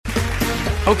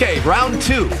Okay, round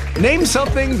 2. Name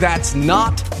something that's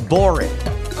not boring.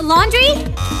 A laundry?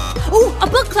 Ooh, a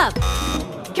book club.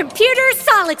 Computer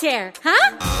solitaire,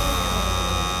 huh?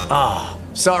 Ah,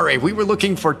 sorry, we were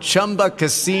looking for Chumba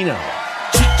Casino.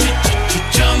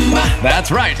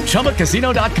 That's right,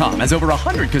 ChumbaCasino.com has over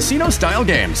 100 casino-style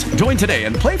games. Join today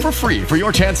and play for free for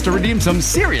your chance to redeem some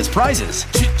serious prizes.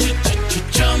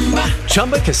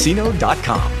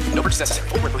 ChumbaCasino.com. No purchase necessary.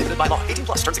 Void where prohibited by law. 18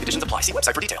 plus. Terms and conditions apply. See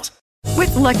website for details.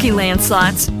 With Lucky Land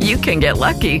Slots, you can get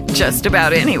lucky just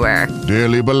about anywhere.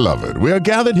 Dearly beloved, we are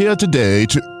gathered here today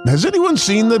to... Has anyone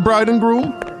seen the bride and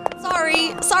groom?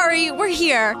 Sorry, we're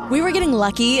here. We were getting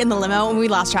lucky in the limo and we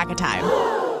lost track of time.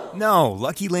 No,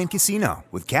 Lucky Land Casino,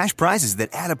 with cash prizes that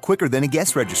add up quicker than a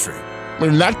guest registry.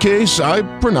 In that case, I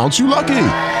pronounce you lucky.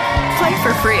 Play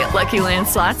for free at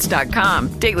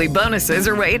LuckyLandSlots.com. Daily bonuses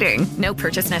are waiting. No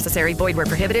purchase necessary. Void where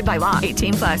prohibited by law.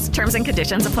 18 plus. Terms and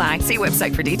conditions apply. See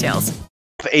website for details.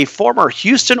 A former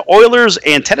Houston Oilers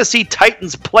and Tennessee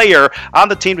Titans player on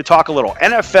the team to talk a little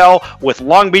NFL with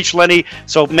Long Beach Lenny.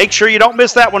 So make sure you don't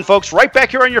miss that one, folks. Right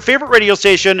back here on your favorite radio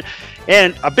station.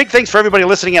 And a big thanks for everybody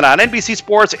listening in on NBC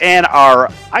Sports and our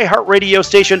iHeartRadio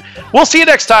station. We'll see you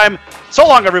next time. So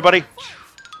long, everybody.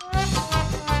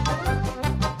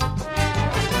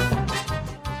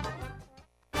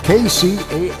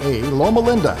 KCAA Loma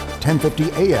Linda,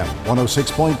 1050 AM,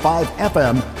 106.5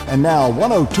 FM, and now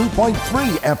 102.3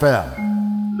 FM.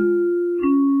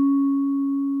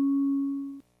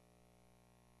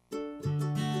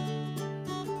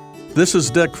 This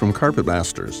is Dick from Carpet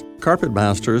Masters. Carpet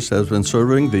Masters has been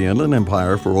serving the Inland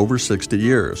Empire for over 60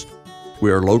 years.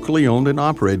 We are locally owned and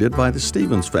operated by the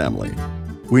Stevens family.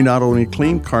 We not only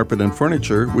clean carpet and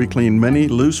furniture, we clean many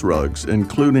loose rugs,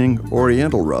 including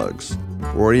Oriental rugs.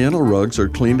 Oriental rugs are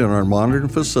cleaned in our modern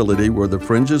facility where the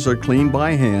fringes are cleaned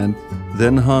by hand,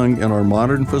 then hung in our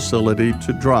modern facility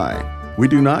to dry. We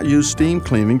do not use steam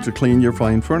cleaning to clean your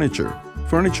fine furniture.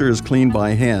 Furniture is cleaned by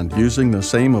hand using the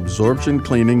same absorption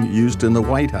cleaning used in the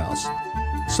White House.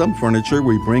 Some furniture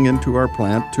we bring into our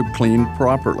plant to clean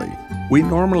properly. We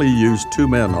normally use 2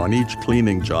 men on each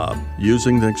cleaning job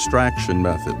using the extraction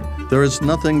method. There is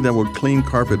nothing that would clean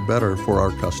carpet better for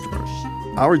our customers.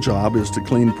 Our job is to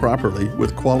clean properly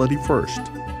with quality first.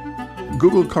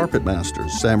 Google Carpet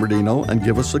Masters San Bernardino and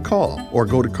give us a call, or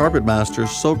go to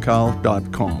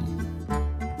carpetmasterssocal.com.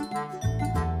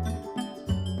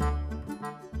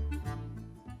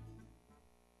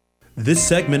 This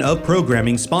segment of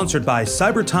programming sponsored by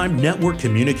Cybertime Network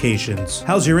Communications.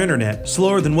 How's your internet?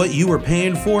 Slower than what you were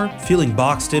paying for? Feeling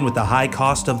boxed in with the high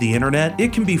cost of the internet?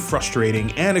 It can be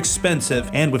frustrating and expensive,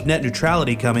 and with net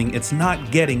neutrality coming, it's not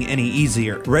getting any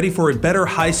easier. Ready for a better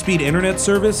high-speed internet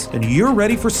service? Then you're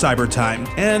ready for Cybertime.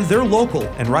 And they're local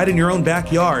and right in your own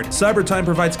backyard. Cybertime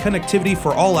provides connectivity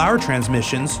for all our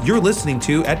transmissions you're listening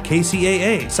to at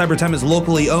KCAA. Cybertime is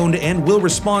locally owned and will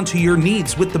respond to your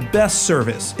needs with the best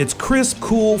service. It's crisp,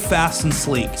 cool, fast, and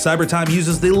sleek. Cybertime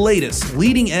uses the latest,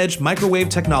 leading-edge microwave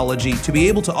technology to be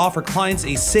able to offer clients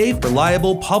a safe,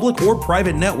 reliable, public or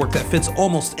private network that fits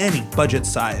almost any budget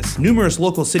size. Numerous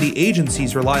local city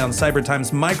agencies rely on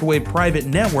Cybertime's microwave private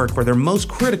network for their most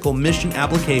critical mission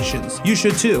applications. You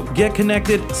should too. Get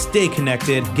connected, stay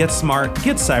connected, get smart,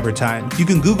 get Cybertime. You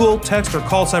can Google, text, or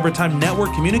call Cybertime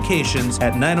Network Communications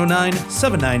at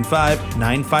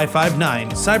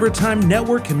 909-795-9559. Cybertime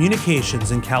Network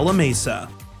Communications in Calamasa.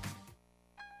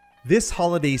 This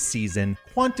holiday season,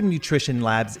 Quantum Nutrition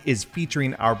Labs is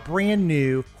featuring our brand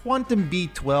new Quantum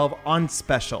B12 on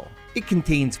special. It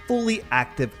contains fully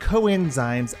active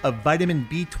coenzymes of vitamin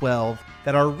B12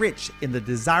 that are rich in the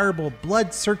desirable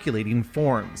blood circulating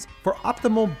forms for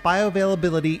optimal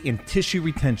bioavailability and tissue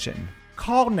retention.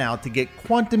 Call now to get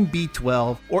Quantum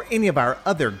B12 or any of our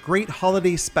other great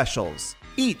holiday specials.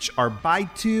 Each are buy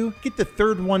 2, get the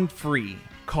third one free.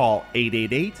 Call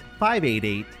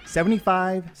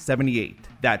 888-588-7578.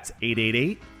 That's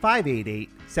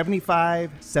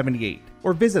 888-588-7578.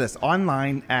 Or visit us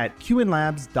online at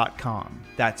qnlabs.com.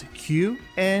 That's qnlabs.com.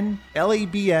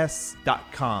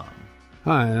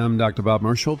 Hi, I'm Dr. Bob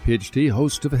Marshall, PhD,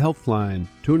 host of Healthline.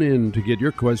 Tune in to get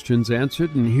your questions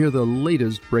answered and hear the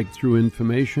latest breakthrough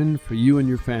information for you and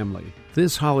your family.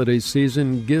 This holiday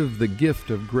season, give the gift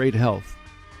of great health.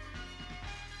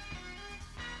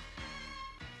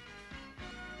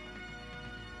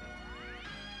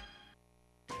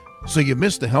 So you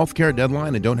missed the healthcare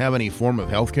deadline and don't have any form of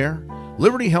healthcare?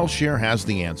 Liberty HealthShare has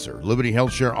the answer. Liberty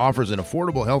HealthShare offers an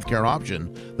affordable healthcare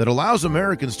option that allows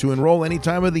Americans to enroll any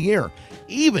time of the year.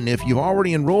 Even if you've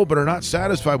already enrolled but are not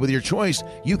satisfied with your choice,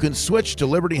 you can switch to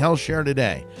Liberty HealthShare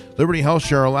today. Liberty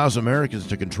HealthShare allows Americans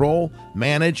to control,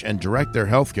 manage, and direct their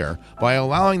healthcare by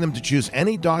allowing them to choose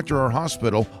any doctor or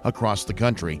hospital across the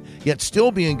country, yet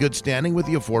still be in good standing with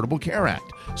the Affordable Care Act.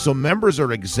 So members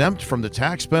are exempt from the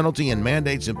tax penalty and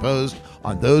mandates imposed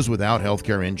on those without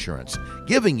healthcare insurance,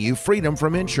 giving you freedom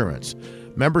from insurance.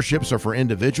 Memberships are for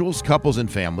individuals, couples,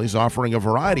 and families, offering a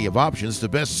variety of options to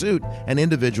best suit an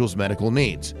individual's medical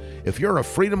needs. If you're a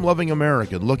freedom-loving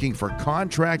American looking for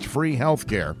contract-free health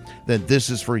care, then this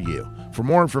is for you. For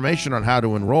more information on how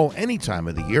to enroll any time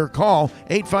of the year, call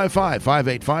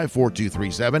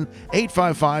 855-585-4237,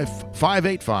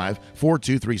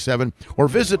 855-585-4237, or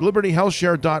visit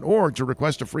libertyhealthshare.org to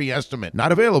request a free estimate.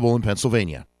 Not available in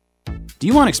Pennsylvania. Do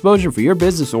you want exposure for your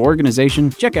business or organization?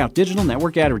 Check out Digital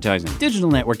Network Advertising. Digital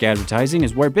Network Advertising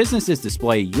is where businesses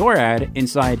display your ad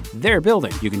inside their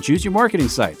building. You can choose your marketing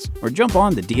sites or jump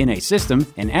on the DNA system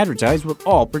and advertise with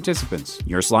all participants.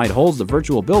 Your slide holds the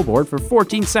virtual billboard for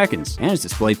 14 seconds and is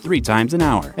displayed 3 times an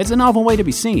hour. It's a novel way to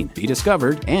be seen, be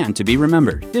discovered, and to be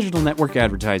remembered. Digital Network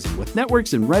Advertising with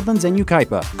networks in Redlands and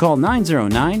Yucaipa. Call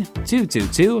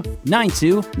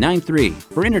 909-222-9293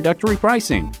 for introductory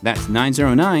pricing. That's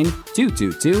 909-222-9293.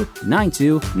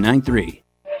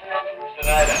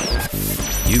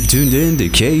 You've tuned in to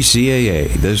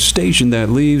KCAA, the station that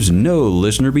leaves no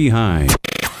listener behind.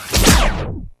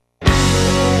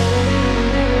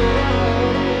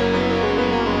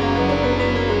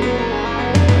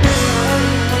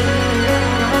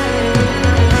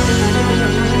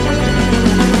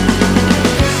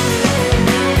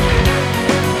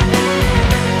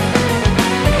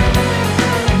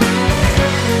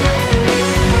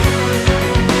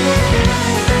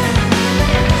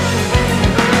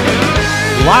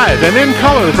 Live and in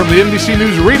color from the NBC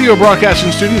News radio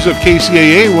broadcasting studios of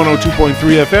KCAA 102.3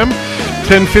 FM,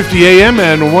 1050 AM,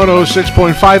 and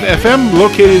 106.5 FM,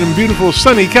 located in beautiful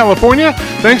sunny California.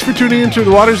 Thanks for tuning into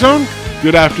the Water Zone.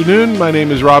 Good afternoon. My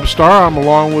name is Rob Starr. I'm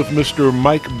along with Mr.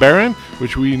 Mike Barron,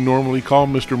 which we normally call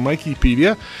Mr.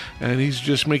 Mikeypedia, and he's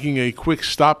just making a quick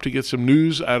stop to get some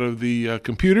news out of the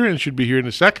computer and should be here in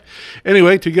a sec.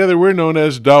 Anyway, together we're known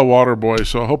as Da Water Boys,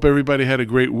 so I hope everybody had a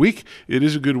great week. It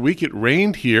is a good week. It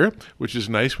rained here, which is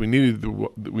nice. We needed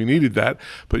that,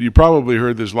 but you probably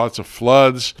heard there's lots of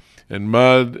floods and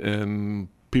mud and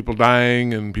people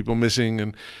dying and people missing,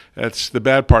 and that's the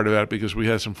bad part of that because we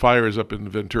had some fires up in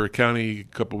Ventura County a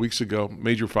couple weeks ago,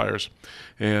 major fires,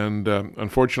 and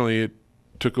unfortunately it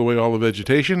took away all the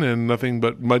vegetation and nothing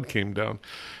but mud came down,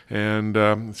 and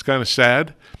it's kind of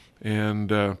sad,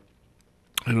 and I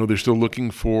know they're still looking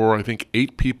for, I think,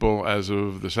 8 people as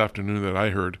of this afternoon that I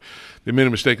heard. They made a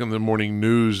mistake on the morning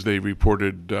news. They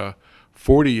reported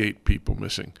 48 people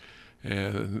missing.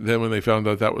 And then when they found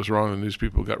out that was wrong, the news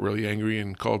people got really angry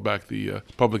and called back the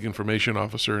public information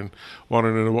officer and wanted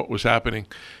to know what was happening.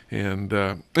 And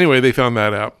anyway, they found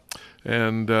that out.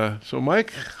 And so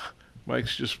Mike's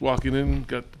just walking in,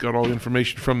 got all the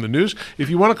information from the news. If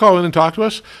you want to call in and talk to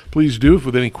us, please do.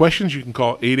 With any questions, you can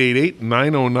call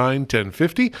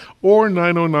 888-909-1050 or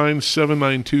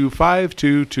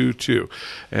 909-792-5222.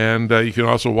 And you can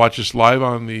also watch us live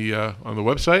on the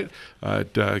website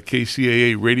at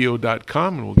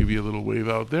kcaaradio.com, and we'll give you a little wave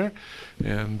out there,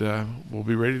 and we'll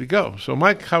be ready to go. So,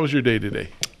 Mike, how was your day today?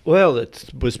 Well, it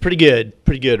was pretty good,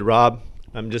 Rob.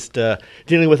 I'm just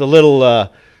dealing with a little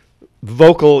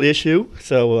vocal issue,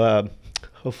 so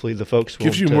hopefully the folks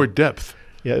gives you more depth.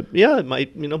 Yeah.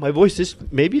 My voice is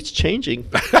maybe it's changing.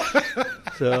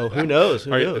 So who knows?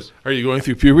 Who knows? Are you going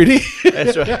through puberty?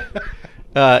 That's right.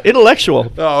 Intellectual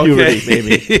puberty,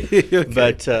 maybe. Okay.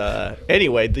 But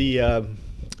anyway,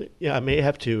 I may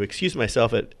have to excuse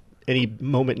myself at any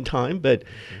moment in time, but.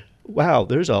 Wow,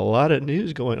 there's a lot of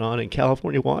news going on in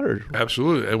California water.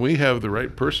 Absolutely, and we have the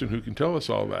right person who can tell us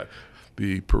all that.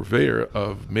 The purveyor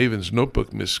of Maven's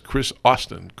Notebook, Miss Chris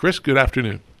Austin. Chris, good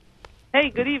afternoon.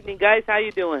 Hey, good evening, guys. How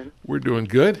you doing? We're doing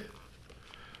good.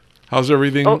 How's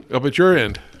everything up at your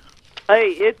end?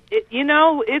 Hey,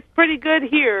 it's pretty good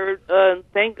here.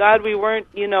 Thank God we weren't,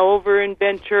 over in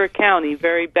Ventura County.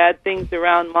 Very bad things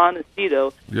around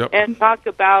Montecito. Yep. And talk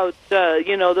about, those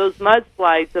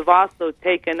mudslides have also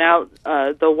taken out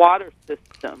the water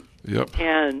system. Yep.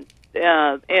 And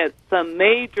some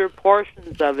major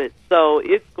portions of it. So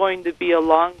it's going to be a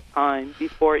long time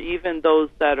before even those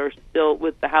that are still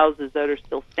with the houses that are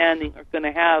still standing are going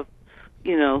to have,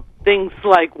 things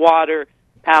like water,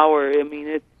 power. I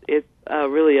mean, it's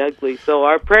really ugly. So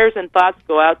our prayers and thoughts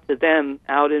go out to them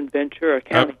out in Ventura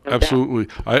County. Absolutely.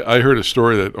 I heard a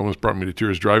story that almost brought me to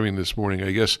tears driving this morning.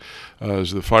 I guess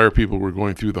as the fire people were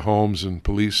going through the homes and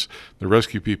police, the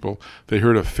rescue people, they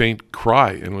heard a faint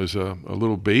cry, and it was a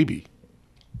little baby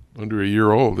under a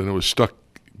year old, and it was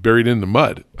buried in the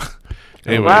mud.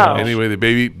 Anyway, the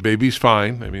baby's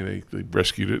fine. I mean, they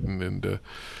rescued it,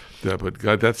 but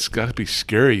God, that's got to be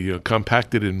scary.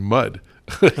 Compacted in mud.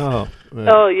 Yeah.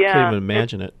 Can't even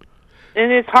imagine it.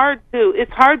 And it's hard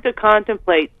to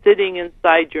contemplate sitting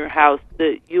inside your house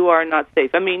that you are not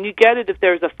safe. I mean, you get it if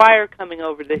there's a fire coming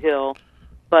over the hill,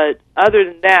 but other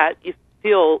than that, you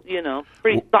feel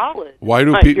pretty solid. Why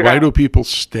do people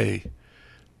stay?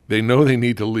 They know they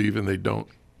need to leave and they don't.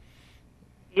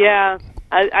 Yeah,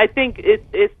 I think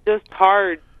it's just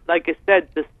hard. Like I said,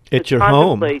 it's your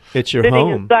home. It's your home.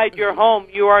 Sitting inside your home,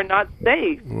 you are not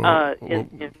safe.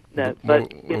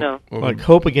 Like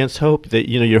hope against hope. That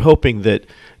you're hoping that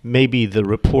maybe the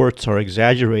reports are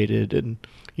exaggerated, and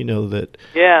that.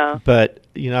 Yeah. But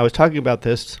I was talking about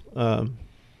this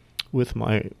with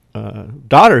my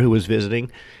daughter who was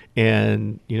visiting,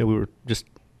 and we were just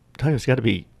talking. It's got to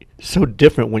be so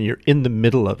different when you're in the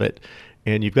middle of it,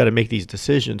 and you've got to make these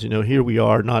decisions. Here we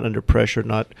are, not under pressure,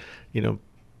 not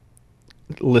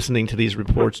listening to these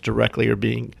reports directly, or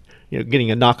being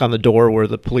getting a knock on the door where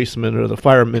the policeman or the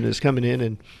fireman is coming in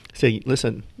and saying,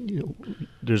 listen,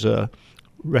 there's a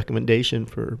recommendation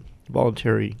for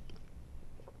voluntary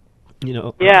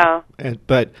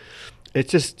but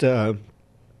it's just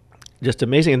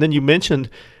amazing. And then you mentioned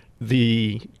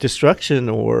the destruction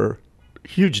or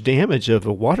huge damage of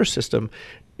a water system.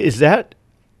 Is that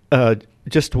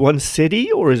just one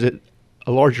city, or is it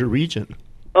a larger region?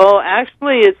 Oh,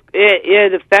 actually,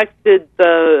 it affected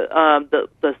the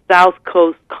South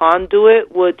Coast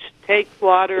conduit, which takes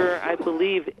water, I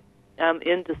believe,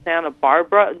 into Santa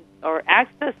Barbara, or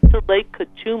access to Lake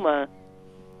Cachuma.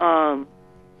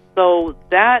 So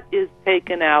that is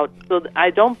taken out. So I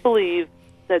don't believe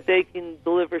that they can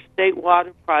deliver State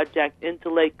Water Project into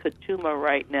Lake Cachuma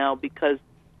right now because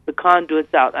the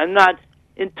conduit's out. I'm not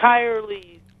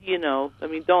entirely, I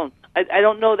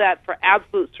don't know that for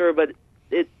absolute sure, but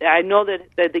I know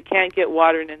that they can't get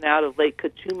water in and out of Lake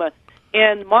Cachuma.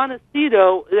 And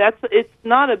Montecito, it's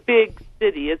not a big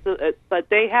city, but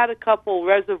they had a couple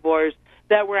reservoirs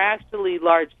that were actually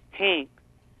large tanks.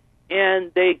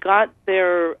 And they got at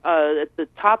the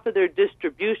top of their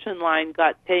distribution line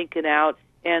got taken out,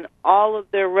 and all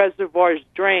of their reservoirs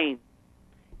drained.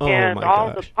 And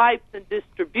all the pipes and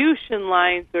distribution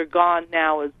lines are gone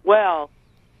now as well.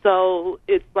 So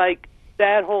it's like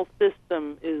that whole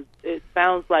system it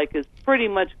sounds like is pretty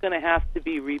much going to have to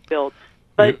be rebuilt.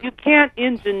 But you can't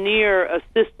engineer a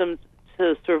system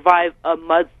to survive a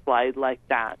mudslide like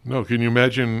that. No, can you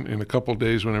imagine in a couple of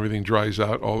days when everything dries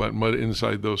out, all that mud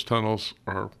inside those tunnels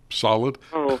are solid?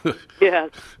 Oh,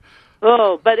 yes.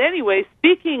 Oh, but anyway,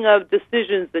 speaking of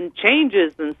decisions and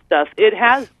changes and stuff,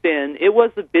 it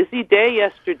was a busy day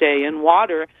yesterday in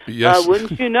water. Yes.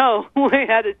 Wouldn't you know, we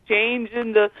had a change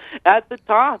at the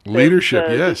top. Leadership,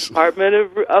 yes. Department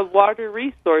of Water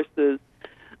Resources.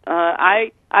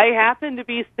 I happened to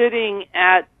be sitting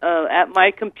at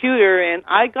my computer, and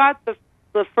I got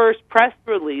the first press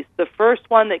release. The first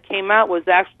one that came out was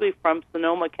actually from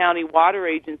Sonoma County Water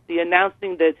Agency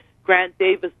announcing that Grant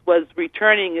Davis was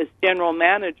returning as general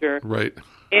manager. Right.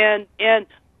 And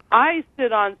I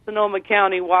sit on Sonoma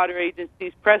County Water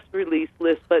Agency's press release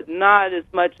list, but not as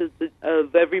much as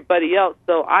of everybody else.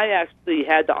 So I actually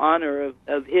had the honor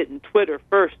of hitting Twitter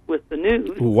first with the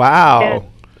news. Wow.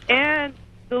 And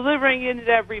delivering it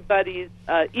to everybody's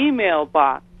email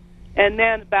box. And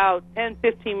then about 10,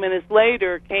 15 minutes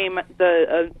later came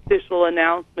the official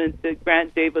announcement that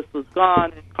Grant Davis was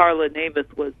gone and Carla Navis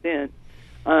was in.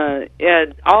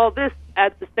 And all this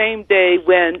at the same day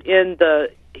when in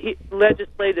the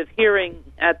legislative hearing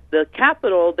at the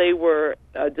Capitol, they were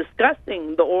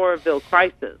discussing the Oroville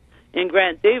crisis. And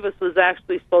Grant Davis was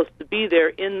actually supposed to be there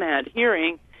in that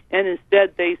hearing, and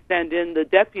instead they sent in the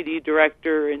deputy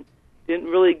director and didn't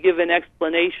really give an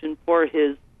explanation for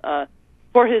his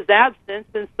absence.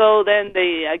 And so then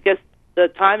I guess the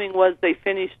timing was they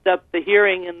finished up the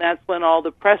hearing, and that's when all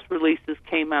the press releases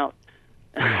came out.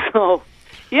 So,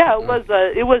 yeah,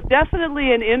 it was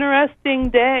definitely an interesting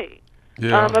day.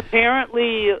 Yeah.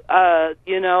 Apparently,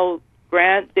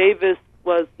 Grant Davis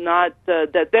was not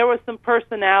that there were some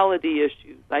personality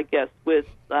issues, I guess, with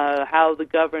how the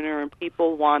governor and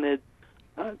people wanted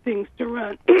things to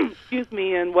run. Excuse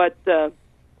me, and what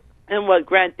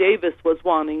Grant Davis was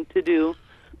wanting to do.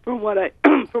 from what I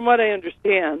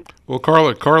understand. Well,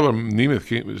 Carla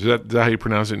Nemeth, is that how you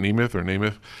pronounce it, Nemeth or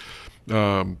Nemeth?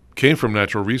 Came from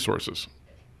Natural Resources.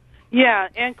 Yeah,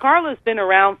 and Carla's been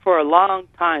around for a long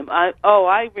time.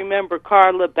 I remember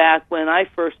Carla back when I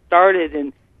first started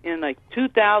in like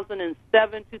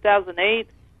 2007, 2008,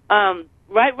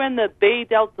 right when the Bay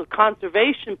Delta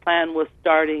Conservation Plan was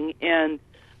starting, and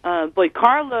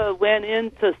Carla went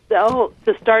in to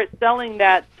start selling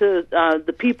that to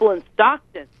the people in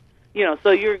Stockton.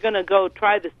 So you're going to go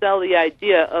try to sell the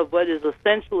idea of what is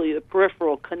essentially the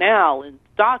peripheral canal in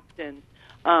Stockton.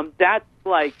 That's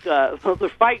like those are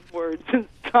fight words in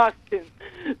Stockton.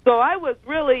 So I was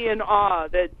really in awe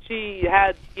that she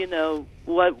had,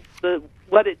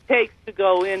 what it takes to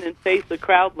go in and face a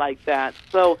crowd like that.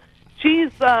 So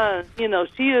she's,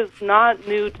 she is not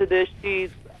new to this.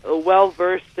 She's well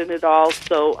versed in it all.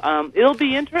 So it'll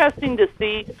be interesting to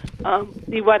see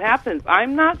what happens.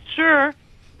 I'm not sure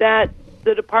that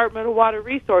the Department of Water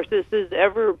Resources has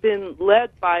ever been led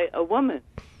by a woman.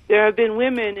 There have been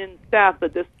women in staff,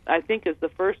 but this, I think, is the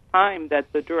first time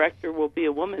that the director will be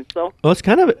a woman. So, well, that's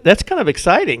kind of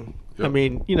exciting.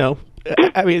 Yep.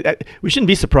 I mean, we shouldn't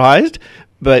be surprised,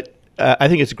 but I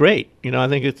think it's great. I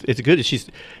think it's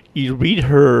good. You read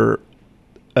her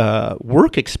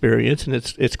work experience, and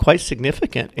it's quite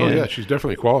significant. Oh, yeah, she's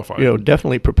definitely qualified.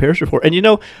 Definitely prepares her for. And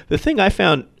the thing I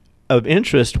found of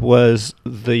interest was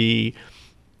the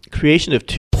creation of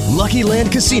Lucky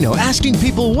Land Casino, asking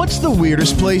people, what's the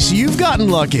weirdest place you've gotten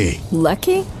lucky?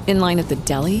 Lucky? In line at the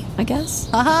deli, I guess?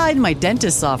 Aha, in my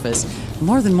dentist's office.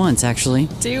 More than once, actually.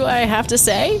 Do I have to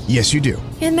say? Yes, you do.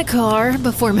 In the car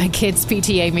before my kids'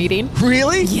 PTA meeting.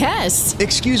 Really? Yes.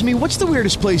 Excuse me, what's the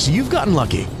weirdest place you've gotten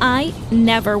lucky? I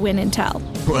never win and tell.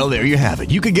 Well, there you have it.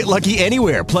 You can get lucky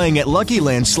anywhere, playing at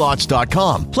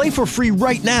LuckyLandSlots.com. Play for free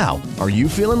right now. Are you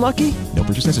feeling lucky? No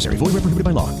purchase necessary. Void where prohibited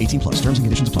by law. 18+. Terms and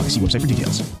conditions apply. See website for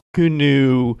details. Who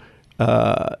knew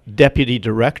deputy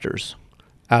directors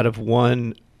out of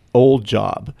one old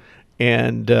job?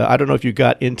 And I don't know if you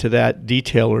got into that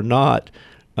detail or not,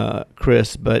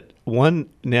 Chris, but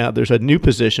now there's a new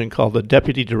position called the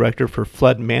Deputy Director for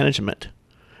Flood Management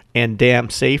and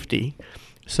Dam Safety.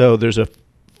 So there's a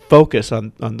focus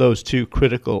on those two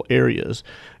critical areas.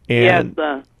 And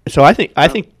so I think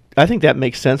that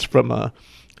makes sense from a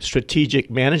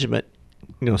strategic management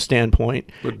standpoint.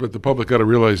 But the public got to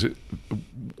realize that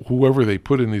whoever they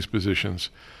put in these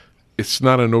positions, it's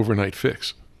not an overnight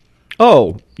fix.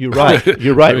 Oh, you're right.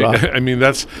 You're right, Rob. I mean,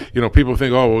 that's, people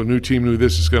think, oh, well, a new team knew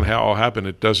this is going to all happen.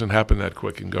 It doesn't happen that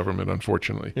quick in government,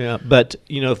 unfortunately. Yeah, but,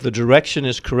 if the direction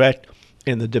is correct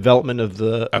in the development of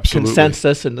the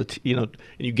consensus and and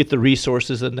you get the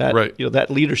resources and that, right. That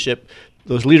leadership,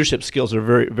 those leadership skills are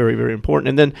very, very, very important.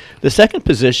 And then the second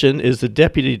position is the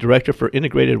Deputy Director for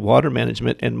Integrated Water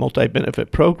Management and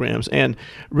Multi-Benefit Programs. And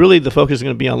really the focus is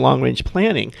going to be on long-range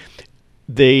planning.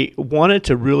 They wanted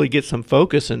to really get some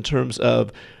focus in terms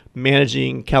of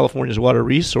managing California's water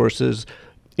resources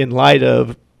in light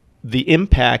of the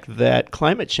impact that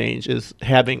climate change is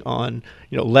having on,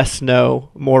 less snow,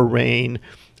 more rain.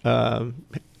 We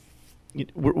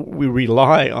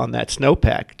rely on that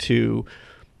snowpack to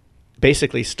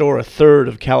basically store a third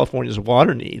of California's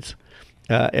water needs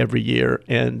every year.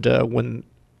 And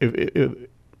if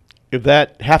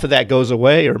that half of that goes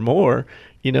away or more,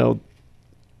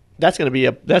 that's going to be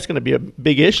a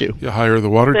big issue. You hire the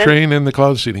water train and the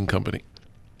cloud seeding company.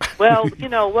 Well,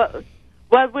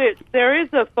 there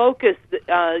is a focus.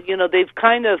 They've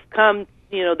kind of come.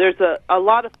 There's a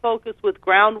lot of focus with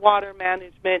groundwater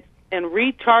management and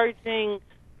recharging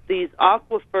these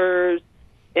aquifers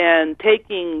and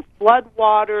taking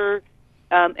floodwater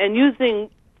and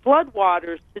using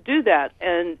floodwaters to do that.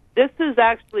 And this is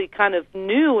actually kind of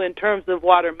new in terms of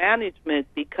water management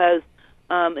because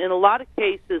in a lot of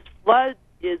cases, flood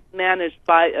is managed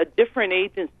by a different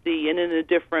agency and in a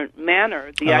different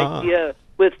manner. The idea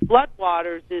with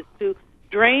floodwaters is to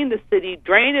drain the city,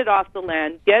 drain it off the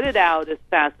land, get it out as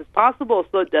fast as possible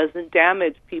so it doesn't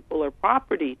damage people or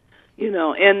property.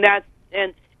 And that's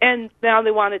and now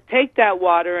they want to take that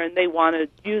water and they want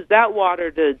to use that water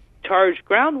to charge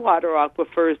groundwater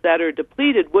aquifers that are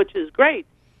depleted, which is great.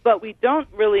 But we don't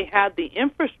really have the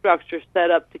infrastructure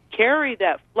set up to carry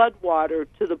that flood water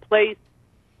to the place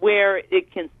where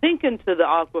it can sink into the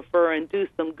aquifer and do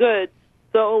some good.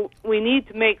 So we need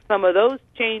to make some of those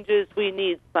changes. We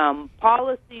need some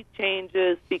policy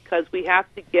changes because we have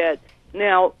to get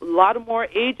now a lot of more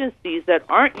agencies that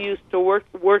aren't used to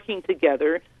working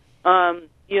together.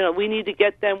 We need to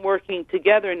get them working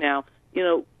together now.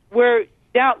 Where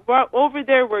down over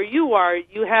there where you are,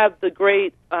 you have the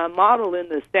great model in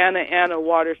the Santa Ana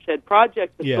Watershed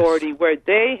Project Authority, where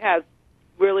they have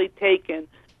really taken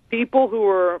people who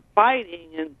were fighting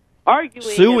and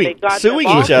arguing, suing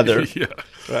each other. Yeah.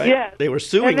 Right? Yeah. They were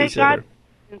suing each other.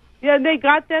 Yeah, and they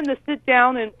got them to sit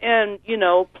down and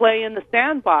play in the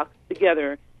sandbox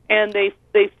together. And they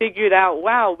figured out,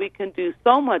 wow, we can do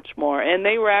so much more. And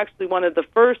they were actually one of the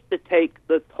first to take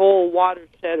the whole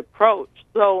watershed approach.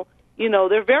 So,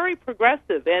 they're very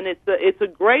progressive, and it's a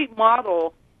great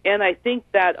model. And I think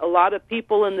that a lot of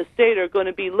people in the state are going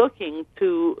to be looking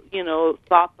to,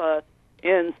 SAPA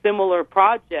and similar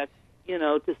projects,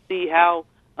 to see how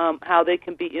they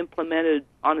can be implemented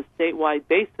on a statewide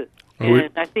basis.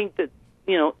 And I think that,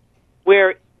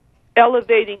 where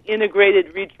elevating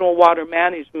integrated regional water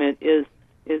management is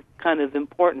kind of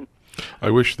important.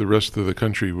 I wish the rest of the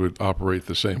country would operate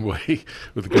the same way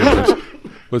with governments.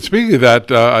 But speaking of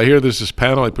that, I hear there's this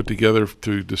panel I put together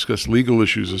to discuss legal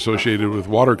issues associated with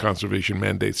water conservation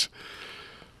mandates.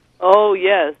 Oh,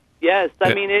 yes.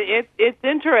 I mean, it's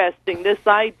interesting, this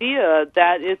idea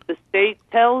that if the state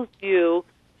tells you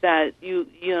that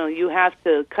you have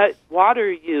to cut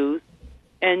water use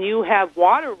and you have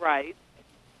water rights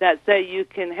that say you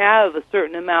can have a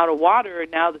certain amount of water,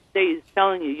 and now the state is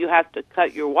telling you have to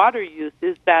cut your water use,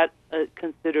 is that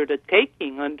considered a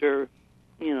taking under,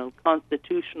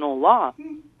 constitutional law?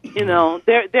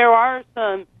 There are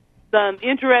some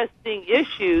interesting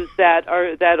issues that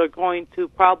are going to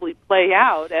probably play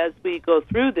out as we go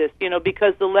through this,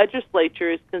 because the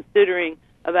legislature is considering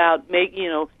about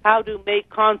how to make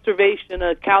conservation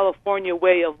a California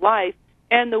way of life,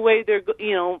 and the way they're,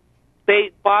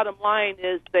 bottom line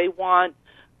is they want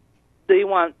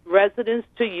residents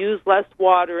to use less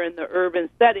water in the urban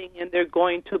setting, and they're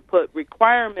going to put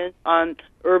requirements on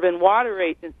urban water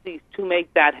agencies to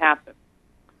make that happen.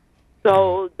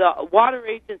 So the water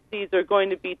agencies are going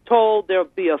to be told there'll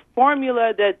be a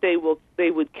formula that they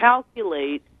would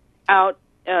calculate out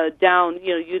down.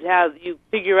 You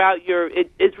figure out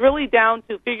it's really down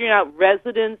to figuring out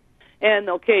residents. And,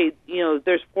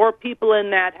 there's 4 people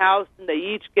in that house, and they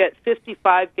each get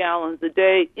 55 gallons a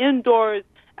day. Indoors,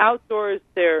 outdoors,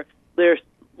 their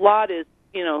lot is,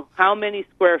 how many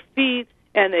square feet,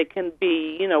 and it can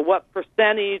be, what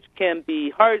percentage can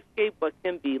be hardscape, what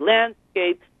can be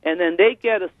landscape, and then they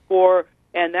get a score,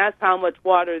 and that's how much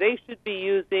water they should be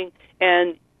using.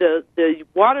 And the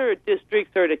water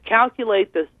districts are to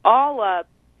calculate this all up,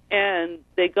 and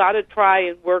they got to try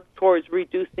and work towards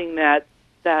reducing that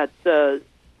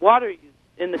water use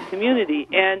in the community.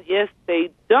 And if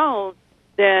they don't,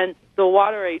 then the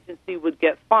water agency would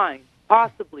get fined,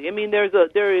 possibly. I mean, there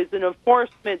is an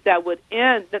enforcement that would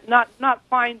end, not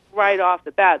fined right off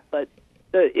the bat, but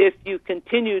if you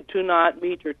continue to not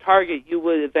meet your target, you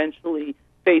would eventually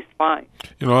face fines.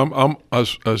 I'm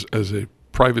as a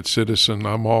private citizen,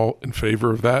 I'm all in favor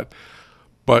of that.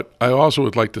 But I also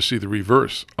would like to see the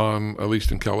reverse, at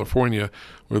least in California,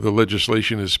 where the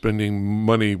legislation is spending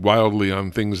money wildly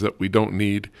on things that we don't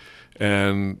need.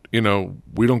 And,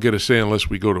 we don't get a say unless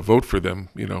we go to vote for them,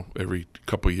 every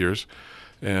couple of years.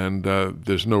 And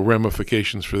there's no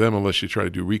ramifications for them unless you try to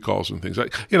do recalls and things.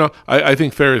 I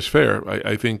think fair is fair.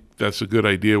 I think that's a good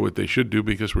idea, what they should do,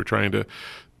 because we're trying to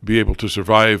be able to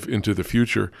survive into the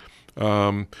future.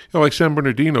 Like San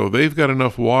Bernardino, they've got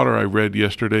enough water, I read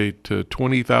yesterday, to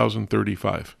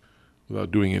 20,035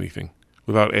 without doing anything,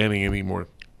 without adding any more.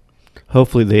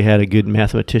 Hopefully they had a good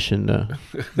mathematician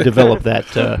develop that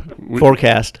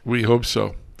forecast. We hope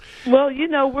so. Well,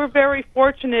 we're very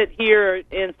fortunate here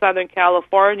in Southern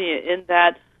California in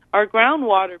that our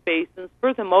groundwater basins,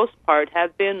 for the most part,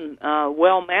 have been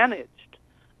well managed,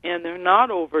 and they're not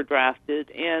overdrafted.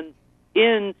 And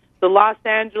in the Los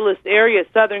Angeles area,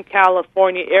 Southern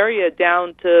California area,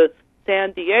 down to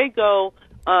San Diego,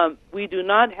 we do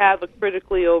not have a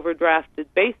critically overdrafted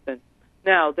basin.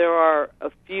 Now, there are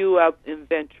a few up in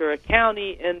Ventura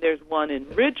County, and there's one in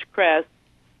Ridgecrest,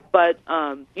 but,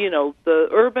 the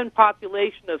urban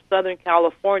population of Southern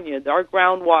California, our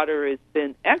groundwater has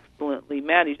been excellently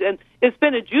managed. And it's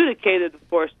been adjudicated, of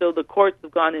course, so the courts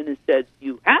have gone in and said,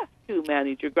 you have to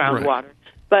manage your groundwater.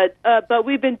 Right. But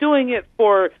we've been doing it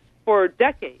for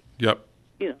decades. Yep.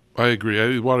 I agree.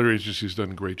 The water agency's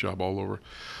done a great job all over.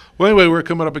 Well, anyway, we're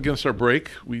coming up against our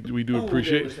break. We do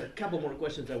appreciate. There was a couple more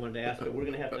questions I wanted to ask, but we're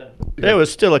going to have to. There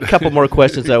was still a couple more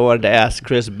questions I wanted to ask,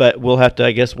 Chris, but we'll have to,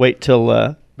 I guess, wait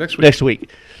till next week.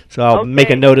 So I'll make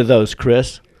a note of those,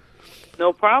 Chris.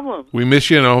 No problem. We miss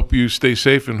you, and I hope you stay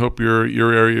safe, and hope your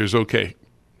area is okay.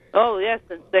 Oh yes,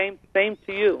 and same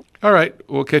to you. All right,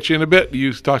 we'll catch you in a bit.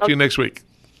 Talk to you next week.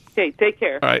 Okay, take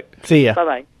care. All right, see ya.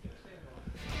 Bye-bye.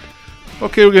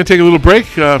 Okay, we're going to take a little break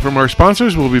from our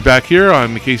sponsors. We'll be back here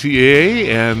on KCAA,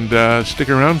 and stick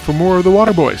around for more of the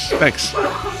Water Boys. Thanks.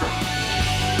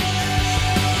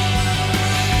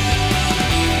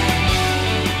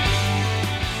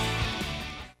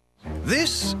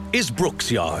 This is Brooke's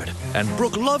yard, and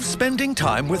Brooke loves spending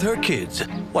time with her kids.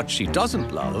 What she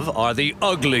doesn't love are the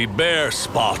ugly bare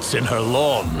spots in her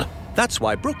lawn. That's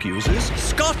why Brooke uses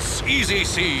Scott's Easy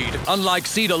Seed. Unlike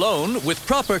seed alone, with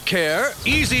proper care,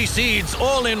 Easy Seed's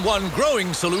all-in-one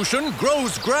growing solution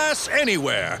grows grass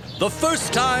anywhere. The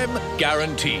first time,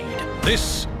 guaranteed.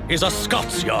 This is a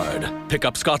Scott's yard. Pick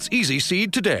up Scott's Easy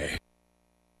Seed today.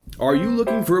 Are you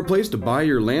looking for a place to buy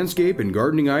your landscape and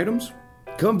gardening items?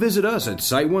 Come visit us at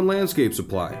Site One Landscape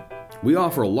Supply. We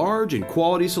offer a large and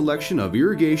quality selection of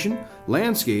irrigation,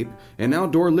 landscape, and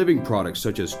outdoor living products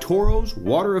such as Toros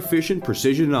water-efficient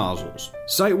precision nozzles.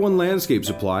 Site One Landscape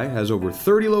Supply has over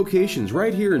 30 locations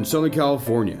right here in Southern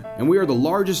California, and we are the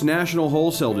largest national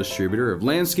wholesale distributor of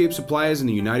landscape supplies in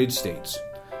the United States.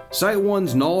 Site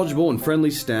One's knowledgeable and friendly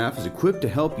staff is equipped to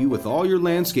help you with all your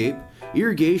landscape,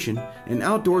 irrigation, and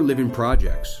outdoor living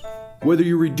projects. Whether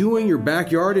you're redoing your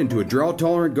backyard into a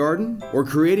drought-tolerant garden or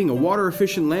creating a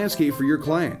water-efficient landscape for your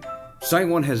client, Site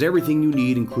One has everything you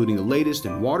need, including the latest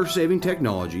in water-saving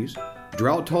technologies,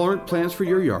 drought-tolerant plants for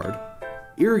your yard,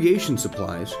 irrigation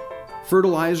supplies,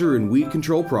 fertilizer and weed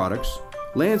control products,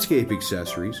 landscape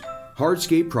accessories,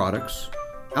 hardscape products,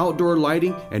 outdoor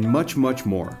lighting, and much, much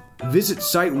more. Visit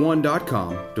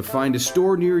SiteOne.com to find a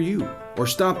store near you or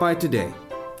stop by today.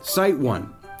 Site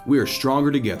One. We are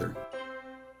stronger together.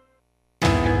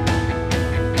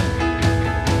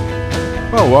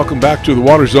 Well, welcome back to the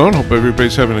Water Zone. Hope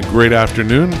everybody's having a great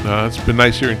afternoon. It's been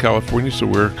nice here in California, so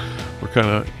we're kind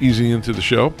of easing into the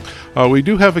show. We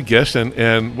do have a guest,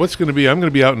 and what's going to be, I'm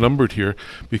going to be outnumbered here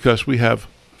because we have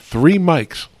 3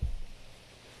 mics.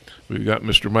 We've got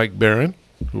Mr. Mike Barron,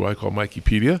 who I call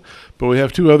Mikeypedia, but we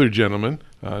have 2 other gentlemen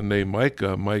named Mike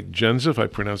Jenza, if I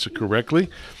pronounce it correctly,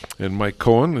 and Mike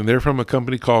Cohen, and they're from a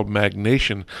company called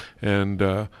Magnation,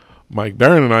 and Mike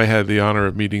Barron and I had the honor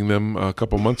of meeting them a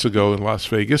couple months ago in Las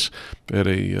Vegas at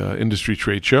a industry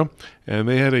trade show, and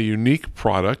they had a unique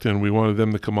product, and we wanted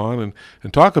them to come on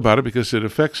and talk about it because it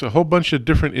affects a whole bunch of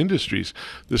different industries.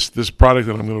 This product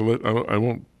that I'm going to I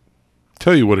won't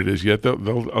tell you what it is yet.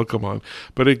 I'll come on,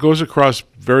 but it goes across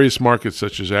various markets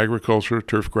such as agriculture,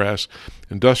 turf grass,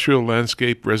 industrial,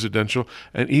 landscape, residential,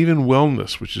 and even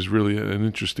wellness, which is really an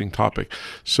interesting topic.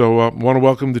 So I want to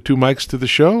welcome the 2 mics to the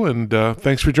show, and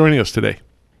thanks for joining us today.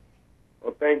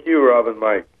 Well, thank you, Rob and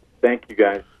Mike. Thank you,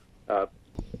 guys.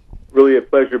 Really a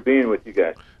pleasure being with you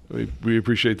guys. We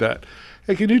appreciate that.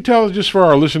 Hey, can you tell, just for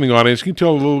our listening audience, can you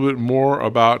tell a little bit more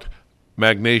about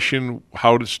Magnation,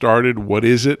 how it started, what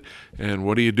is it, and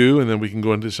what do you do? And then we can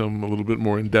go into a little bit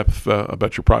more in depth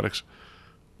about your products.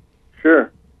 Sure.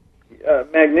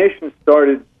 Magnation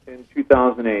started in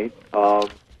 2008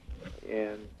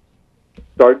 and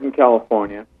started in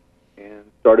California and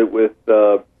started with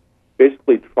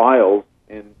basically trials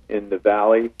in the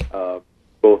valley,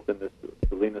 both in the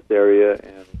Salinas area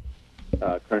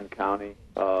and Kern County.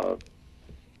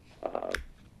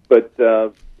 But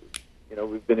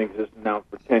we've been existing now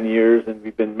for 10 years, and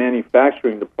we've been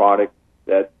manufacturing the products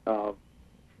that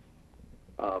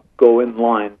go in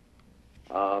line,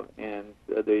 and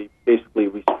they basically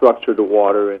restructure the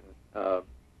water and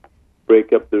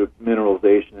break up the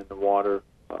mineralization in the water,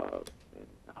 and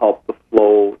help the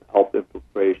flow, help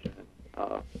infiltration,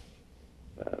 and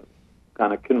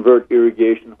kind of convert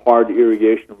hard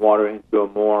irrigation water into a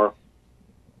more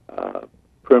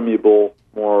permeable,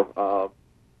 more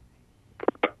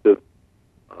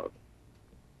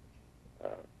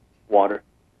water.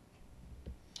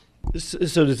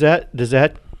 So does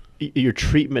that your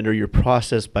treatment or your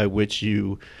process by which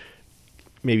you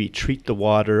maybe treat the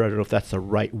water, I don't know if that's the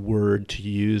right word to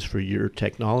use for your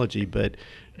technology, but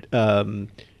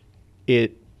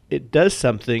it does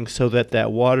something so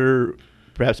that water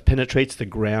perhaps penetrates the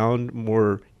ground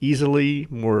more easily,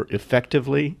 more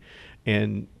effectively,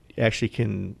 and actually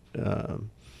can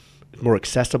more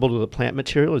accessible to the plant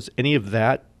material. Is any of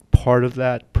that part of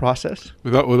that process?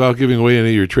 Without giving away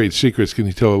any of your trade secrets, can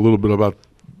you tell a little bit about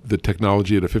the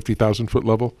technology at a 50,000-foot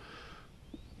level?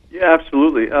 Yeah,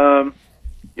 absolutely.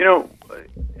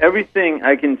 Everything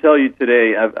I can tell you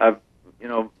today, I've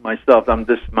myself,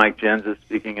 this is Mike Jenza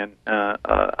speaking, and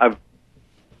I've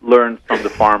learned from the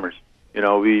farmers.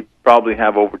 We probably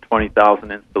have over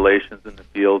 20,000 installations in the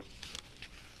field,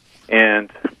 and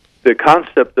the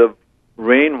concept of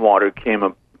rainwater came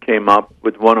up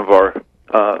with one of our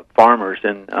farmers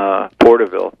in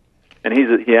Porterville, and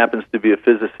he happens to be a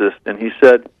physicist, and he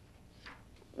said,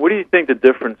 what do you think the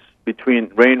difference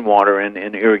between rainwater and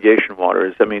irrigation water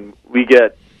is? I mean, we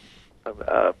get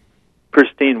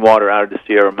pristine water out of the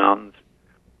Sierra Mountains,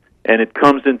 and it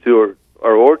comes into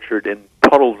our orchard and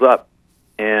puddles up,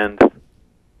 and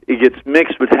it gets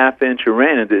mixed with half-inch of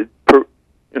rain, and it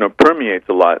permeates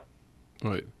a lot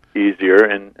easier.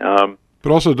 And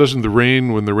but also, doesn't the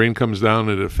rain, when the rain comes down,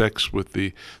 it affects with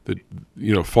the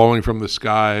falling from the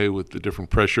sky with the different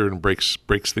pressure and breaks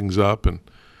things up and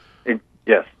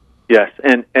yes,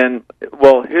 and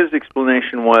well, his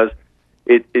explanation was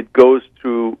it goes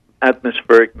through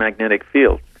atmospheric magnetic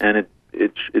fields, and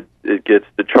it gets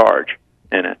the charge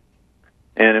in it.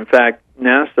 And in fact,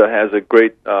 NASA has a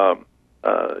great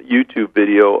YouTube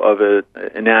video of an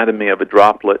anatomy of a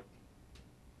droplet,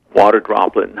 water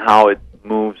droplet, and how it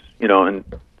moves,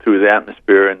 through the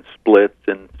atmosphere and splits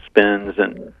and spins.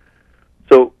 And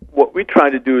so what we try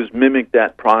to do is mimic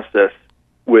that process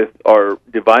with our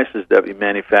devices that we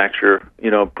manufacture,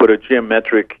 put a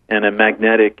geometric and a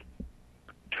magnetic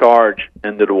charge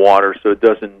into the water, so it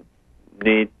doesn't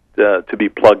need to be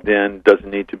plugged in, doesn't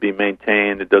need to be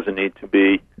maintained, it doesn't need to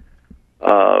be,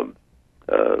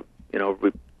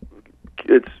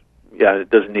 it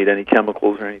doesn't need any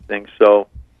chemicals or anything. So,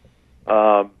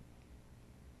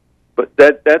 but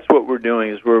that's what we're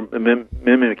doing, is we're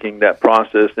mimicking that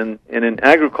process. And in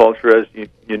agriculture, as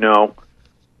you know,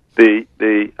 the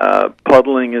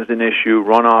puddling is an issue,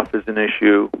 runoff is an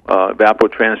issue,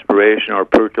 evapotranspiration or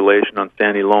percolation on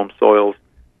sandy loam soils.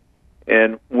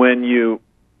 And when you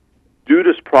do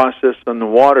this process on the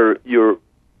water, you're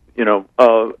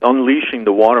unleashing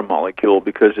the water molecule,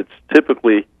 because it's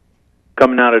typically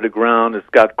coming out of the ground. It's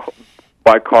got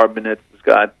bicarbonates, it's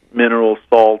got mineral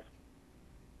salts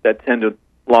that tend to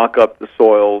lock up the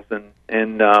soils and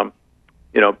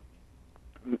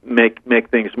make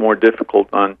things more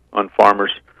difficult on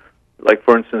farmers. Like,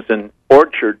 for instance, in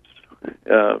orchards,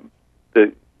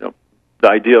 the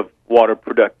idea of water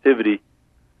productivity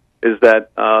is that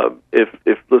if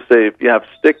let's say if you have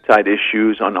stick-tite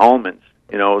issues on almonds,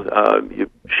 you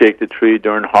shake the tree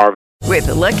during harvest. With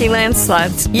the Lucky Land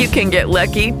Slots, you can get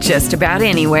lucky just about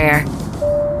anywhere.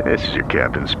 This is your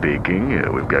captain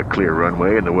speaking. We've got clear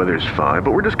runway and the weather's fine,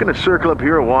 but we're just going to circle up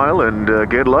here a while and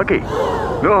get lucky.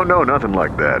 No, nothing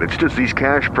like that. It's just these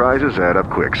cash prizes add up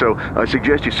quick. So I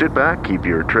suggest you sit back, keep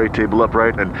your tray table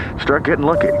upright, and start getting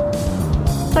lucky.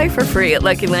 Play for free at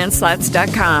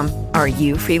LuckyLandSlots.com. Are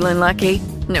you feeling lucky?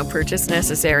 No purchase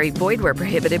necessary. Void where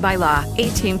prohibited by law.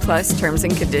 18+ terms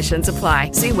and conditions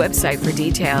apply. See website for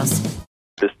details.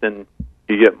 Then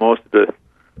you get most of the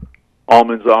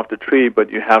almonds off the tree, but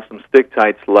you have some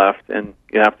stick-tites left, and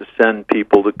you have to send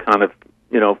people to kind of,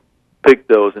 pick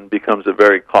those, and becomes a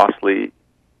very costly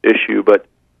issue. But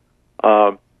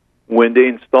when they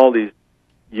install these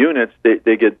units,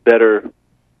 they get better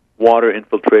water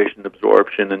infiltration,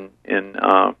 absorption, and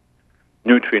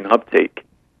nutrient uptake.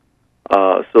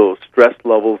 So stress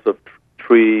levels of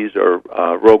trees or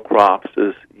row crops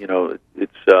is,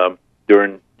 it's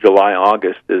during July,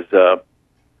 August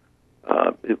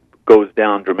it goes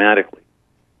down dramatically.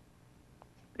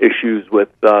 Issues with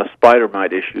spider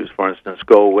mite issues, for instance,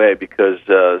 go away because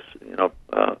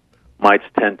mites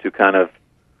tend to kind of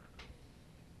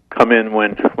come in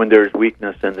when there's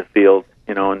weakness in the field,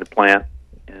 in the plant,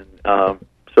 and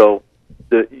so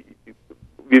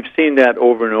we've seen that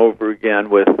over and over again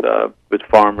with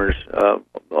farmers,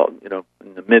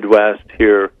 in the Midwest,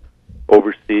 here,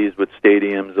 overseas, with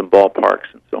stadiums and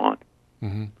ballparks and so on.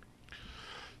 Mm-hmm.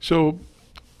 So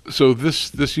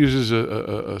this uses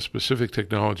a specific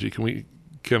technology.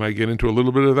 Can I get into a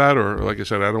little bit of that, or like I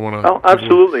said, I don't want to? Oh,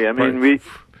 absolutely. I mean, we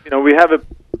have a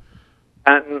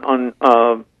patent on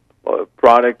a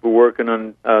product. We're working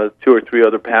on 2 or 3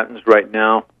 other patents right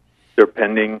now. They're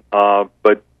pending,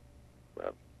 but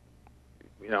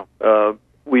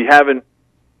we haven't.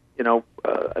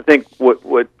 I think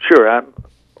what. Sure, I'm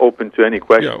open to any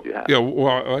questions you have. Yeah,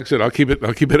 well, like I said, I'll keep it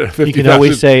at 50,000. You can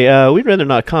always say, we'd rather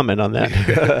not comment on that.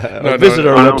 Visit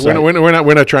our website.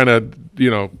 We're not trying to,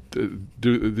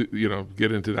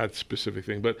 get into that specific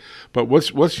thing. But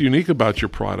what's unique about your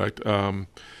product?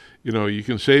 You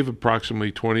can save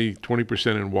approximately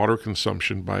 20% in water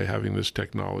consumption by having this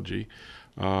technology.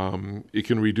 It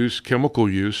can reduce chemical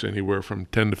use anywhere from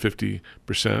 10 to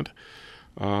 50%.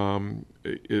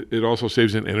 It also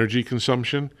saves in energy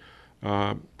consumption.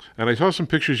 And I saw some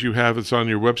pictures you have. It's on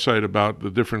your website about the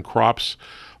different crops,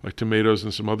 like tomatoes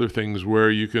and some other things,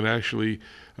 where you can actually,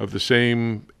 of the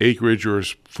same acreage or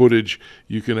footage,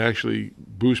 you can actually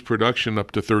boost production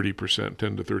up to 30%,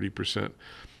 10 to 30%.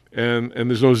 And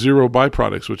there's no zero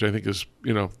byproducts, which I think is,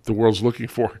 the world's looking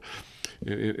for.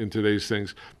 in today's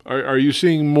things. Are you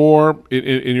seeing more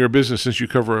in your business, since you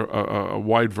cover a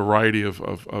wide variety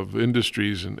of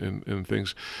industries and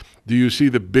things? Do you see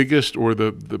the biggest or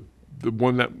the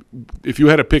one that, if you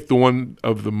had to pick the one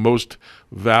of the most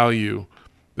value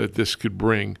that this could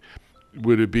bring,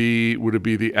 would it be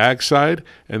the ag side?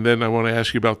 And then I want to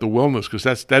ask you about the wellness, because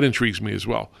that intrigues me as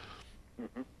well.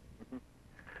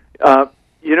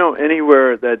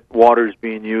 Anywhere that water is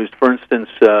being used, for instance,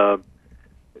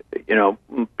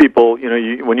 people,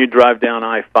 when you drive down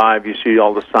I-5, you see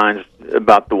all the signs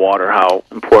about the water, how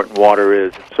important water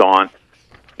is, and so on.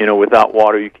 Without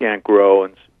water, you can't grow.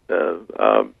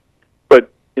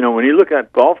 But when you look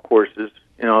at golf courses,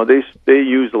 they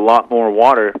use a lot more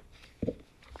water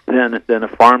than a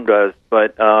farm does.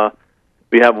 But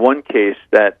we have one case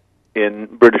that in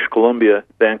British Columbia,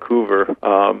 Vancouver,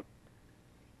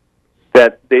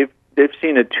 that they've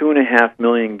seen a 2.5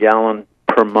 million gallon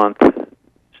per month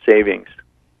savings.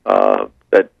 That's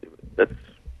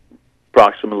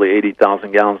approximately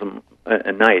 80,000 gallons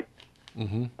a night.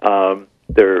 Mm-hmm.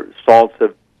 Their salts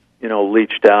have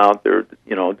leached out. They're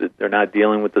not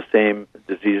dealing with the same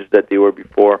diseases that they were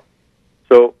before.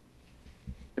 So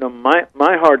my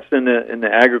heart's in the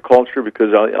agriculture,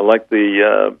 because I like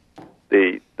the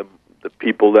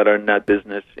people that are in that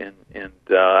business, and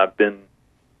I've been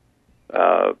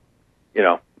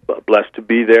blessed to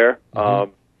be there.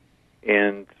 Mm-hmm.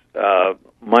 And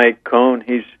Mike Cohn,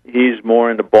 he's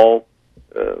more in the ball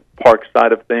park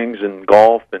side of things, and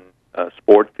golf and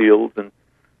sport fields and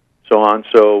so on.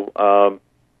 So I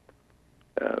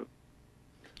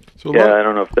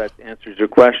don't know if that answers your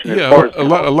question. Yeah, as far as a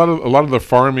lot of the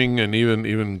farming and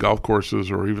even golf courses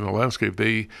or even the landscape,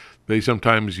 they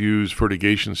sometimes use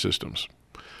fertigation systems.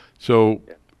 So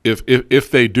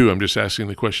if they do, I'm just asking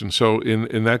the question. So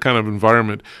in that kind of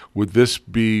environment, would this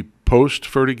be post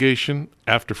fertigation,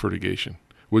 after fertigation?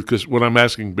 Because what I'm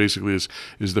asking basically is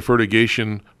the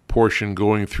fertigation portion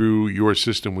going through your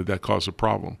system, would that cause a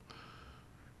problem?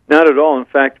 Not at all. In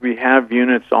fact, we have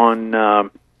units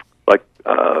on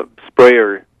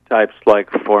sprayer types, like,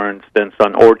 for instance,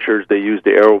 on orchards, they use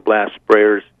the Aeroblast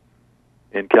sprayers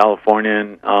in California,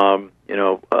 and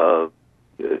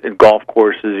in golf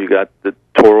courses, you got the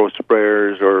Toro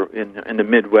sprayers, or in the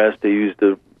Midwest, they use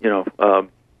the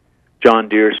John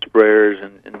Deere sprayers,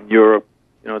 and in Europe,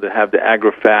 they have the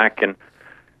Agrofac, and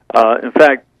in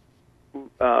fact,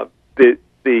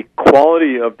 the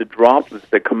quality of the droplets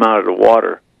that come out of the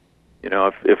water.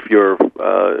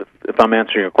 If I'm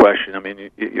answering your question, I mean,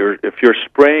 if you're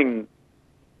spraying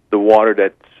the water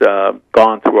that's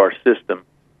gone through our system,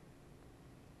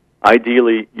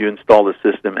 ideally you install the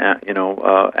system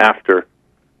after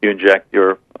you inject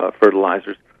your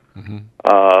fertilizers. Mm-hmm.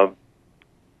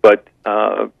 But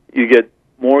you get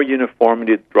more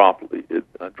uniformity at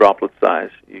droplet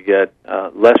size. You get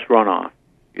less runoff.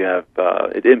 You have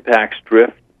it impacts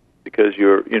drift, because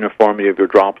your uniformity of your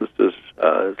droplets is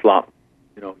a lot,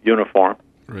 uniform.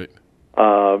 Right.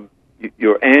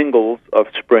 Your angles of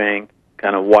spraying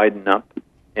kind of widen up,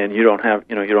 and you don't have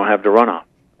the runoff.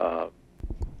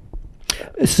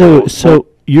 So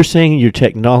you're saying your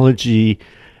technology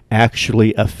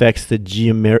actually affects the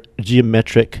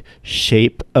geometric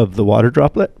shape of the water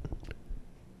droplet?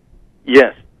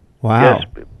 Yes. Wow. Yes,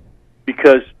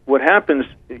 because what happens,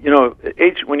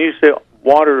 when you say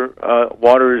water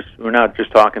is, we're not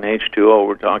just talking H2O,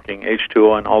 we're talking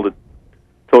H2O and all the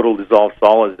total dissolved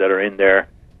solids that are in there,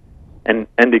 and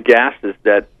the gases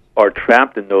that are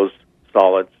trapped in those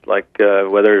solids, like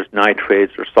whether it's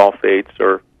nitrates or sulfates,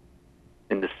 or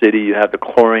in the city you have the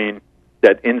chlorine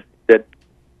that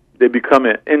they become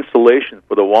an insulation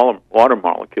for the water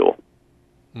molecule.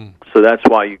 So that's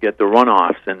why you get the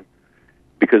runoffs, and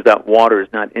because that water is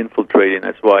not infiltrating,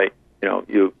 that's why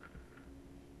you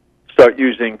start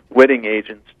using wetting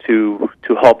agents to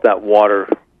help that water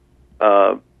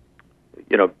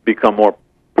become more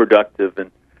productive.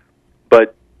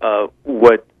 But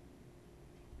what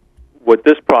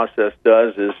this process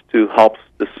does is to help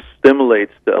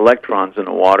stimulates the electrons in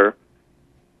the water,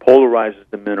 polarizes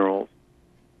the minerals,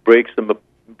 breaks them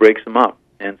up,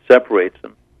 and separates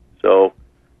them. So,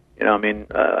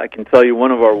 I can tell you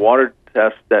one of our water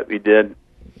tests that we did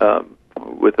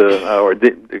with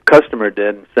the customer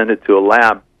did and sent it to a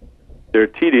lab. Their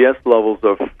TDS levels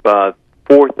of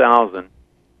 4,000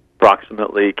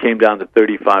 approximately came down to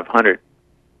 3,500.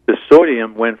 The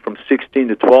sodium went from 16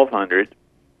 to 1,200,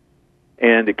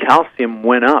 and the calcium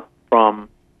went up from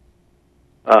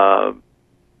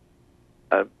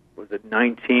was it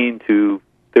 19 to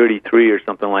 33 or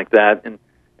something like that, and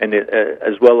it,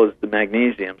 as well as the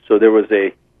magnesium. So there was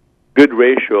a good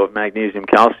ratio of magnesium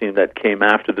calcium that came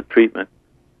after the treatment.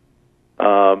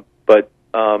 But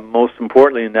most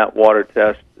importantly, in that water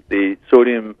test, the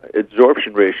sodium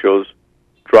absorption ratios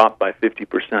dropped by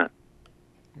 50%.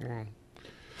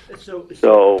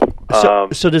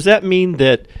 So does that mean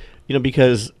that,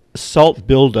 because salt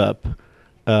buildup,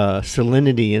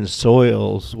 salinity in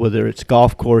soils, whether it's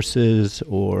golf courses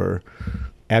or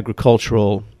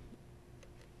agricultural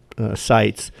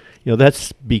sites,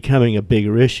 that's becoming a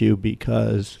bigger issue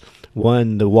because,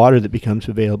 one, the water that becomes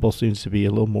available seems to be a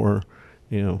little more,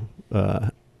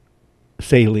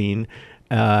 saline.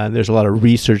 There's a lot of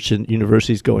research in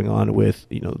universities going on with,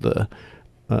 the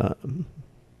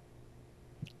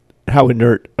how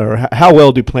inert or how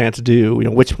well do plants do?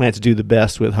 Which plants do the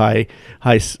best with high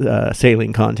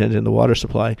saline content in the water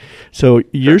supply? So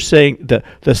you're saying that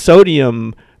the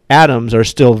sodium atoms are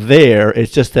still there.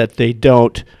 It's just that they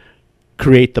don't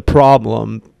create the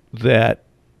problem that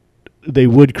they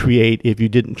would create if you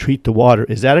didn't treat the water.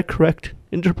 Is that a correct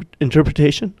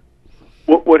interpretation?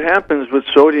 What happens with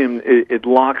sodium? It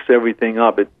locks everything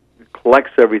up. It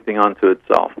collects everything onto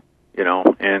itself.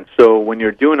 And so when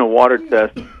you're doing a water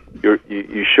test,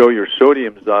 you show your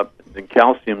sodiums up and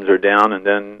calciums are down, and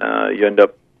then you end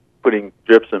up putting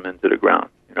gypsum into the ground,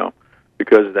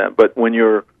 because of that. But when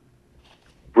you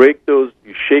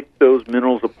shake those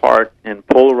minerals apart and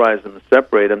polarize them and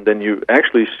separate them, then you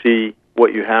actually see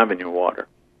what you have in your water.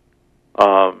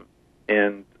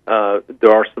 And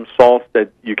there are some salts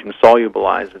that you can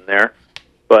solubilize in there,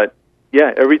 but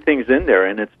yeah, everything's in there,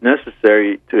 and it's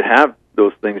necessary to have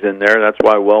those things in there. That's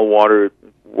why well water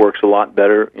works a lot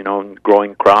better, in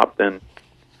growing crop than,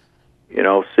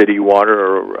 city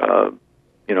water or,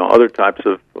 other types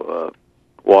of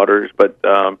waters. But,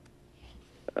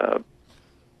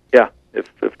 yeah, if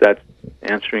that's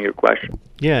answering your question.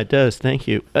 Yeah, it does. Thank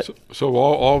you. So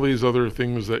all these other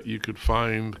things that you could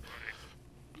find,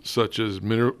 such as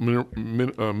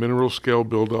mineral scale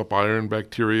buildup, iron,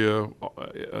 bacteria,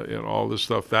 and all this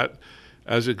stuff, that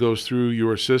as it goes through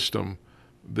your system,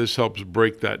 this helps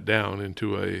break that down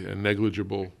into a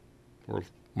negligible or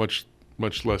much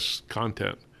less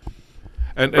content.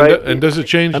 And does it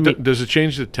change? Does it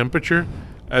change the temperature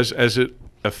as it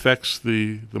affects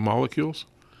the molecules?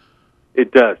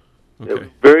 It does. Okay.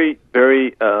 Very,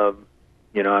 very.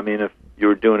 If you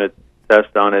were doing a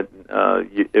test on it,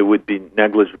 it would be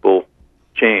negligible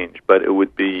change, but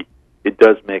it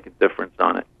does make a difference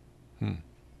on it.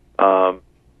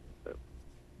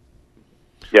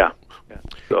 Yeah.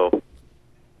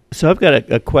 So I've got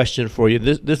a question for you.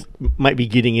 This might be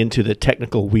getting into the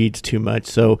technical weeds too much.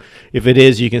 So if it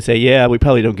is, you can say, yeah, we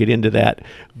probably don't get into that.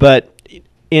 But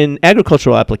in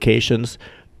agricultural applications,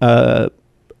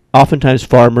 oftentimes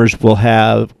farmers will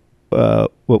have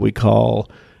what we call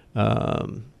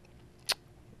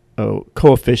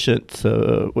coefficients.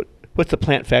 What's the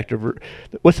plant factor?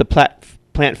 What's the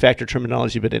plant factor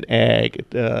terminology? But in ag,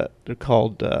 they're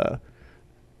called.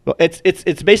 Well,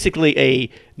 it's basically a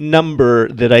number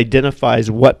that identifies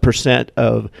what percent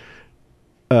of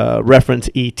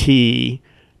reference ET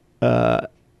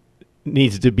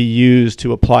needs to be used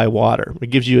to apply water. It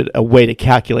gives you a way to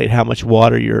calculate how much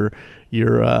water your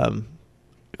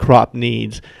crop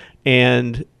needs,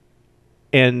 and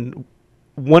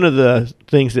one of the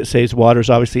things that saves water is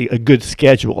obviously a good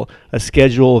schedule, a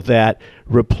schedule that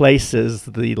replaces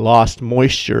the lost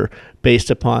moisture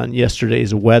based upon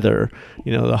yesterday's weather.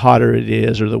 The hotter it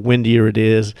is or the windier it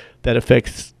is, that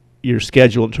affects your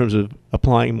schedule in terms of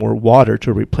applying more water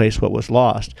to replace what was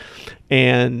lost.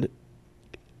 And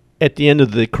at the end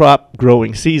of the crop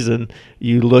growing season,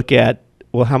 you look at,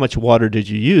 well, how much water did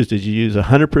you use? Did you use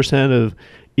 100% of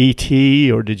ET,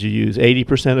 or did you use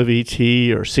 80% of ET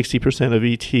or 60% of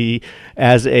ET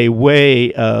as a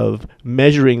way of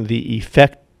measuring the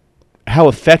effect, how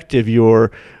effective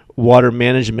your water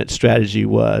management strategy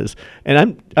was?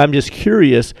 And I'm just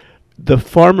curious, the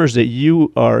farmers that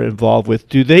you are involved with,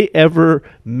 do they ever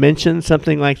mention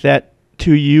something like that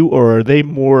to you, or are they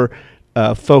more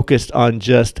focused on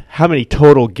just how many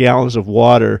total gallons of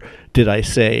water did I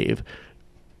save?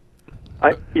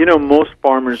 Most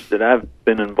farmers that I've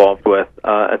been involved with,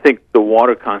 I think the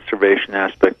water conservation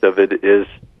aspect of it is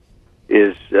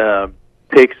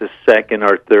takes a second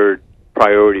or third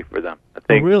priority for them. I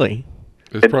think. Oh, really?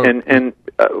 I'll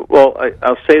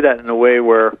say that in a way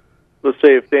where, let's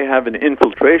say, if they have an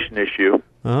infiltration issue,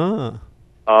 then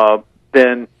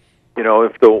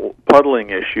if the puddling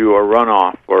issue or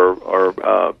runoff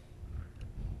or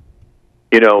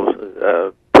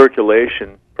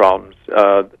percolation problems,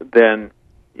 then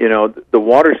the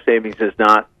water savings is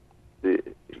not,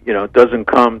 doesn't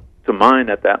come to mind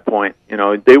at that point. You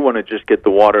know, they want to just get the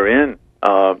water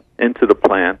into the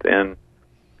plant, and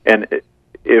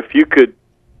if you could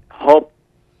help,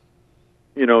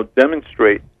 you know,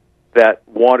 demonstrate that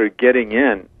water getting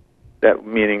in, that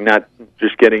meaning not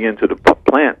just getting into the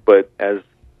plant, but as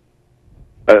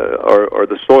or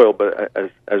the soil, but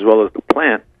as well as the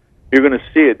plant, you're going to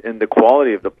see it in the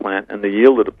quality of the plant and the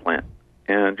yield of the plant.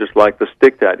 And just like the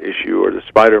stick dot issue or the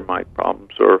spider mite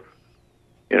problems, or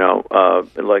you know,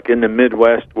 like in the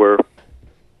Midwest where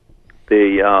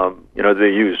they they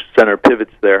use center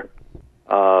pivots there.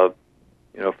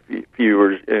 You know, a few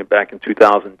years back in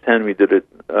 2010, we did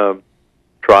a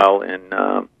trial in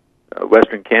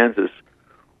western Kansas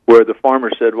where the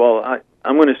farmer said, "Well,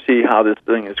 I'm going to see how this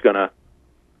thing is going to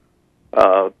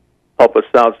help us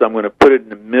out, so I'm going to put it in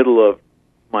the middle of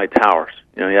my towers."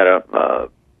 You know, he had a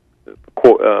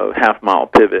half-mile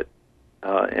pivot,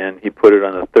 and he put it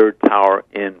on the third tower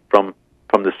in from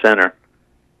the center.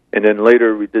 And then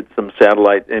later we did some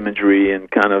satellite imagery and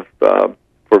kind of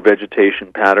for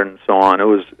vegetation pattern and so on. It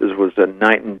was a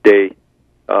night and day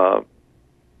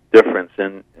difference,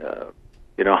 and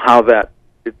you know how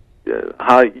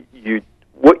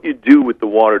what you do with the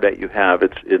water that you have.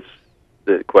 It's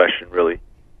the question really.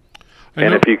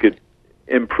 And if you could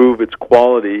improve its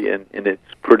quality and its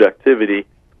productivity,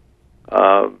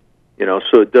 you know,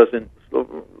 so it doesn't.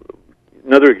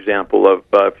 Another example of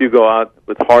if you go out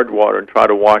with hard water and try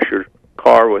to wash your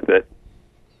car with it,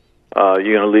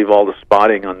 you're going to leave all the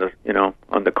spotting on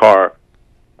the car.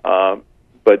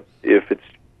 But if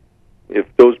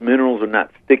those minerals are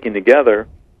not sticking together,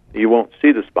 you won't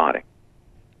see the spotting.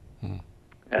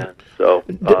 And so,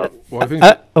 can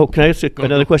I ask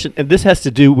another question? And this has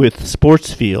to do with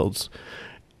sports fields.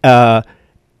 The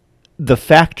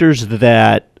factors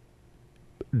that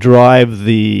drive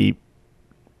the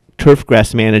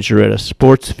turfgrass manager at a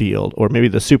sports field, or maybe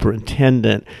the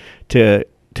superintendent, to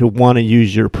want to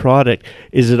use your product,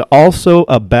 is it also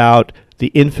about the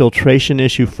infiltration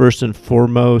issue first and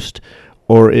foremost,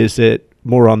 or is it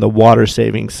more on the water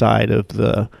saving side of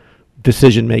the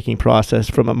decision-making process?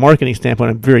 From a marketing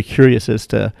standpoint, I'm very curious as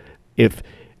to if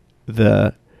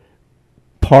the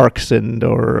parks and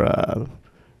or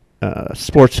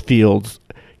sports fields,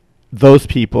 those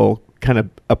people kind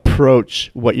of approach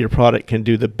what your product can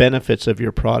do, the benefits of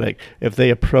your product, if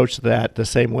they approach that the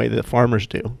same way that farmers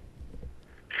do.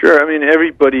 Sure. I mean,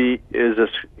 everybody is a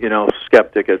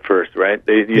skeptic at first, right?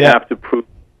 You have to prove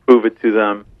it to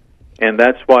them, and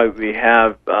that's why we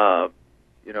have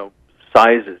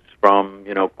sizes from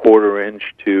quarter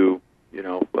inch to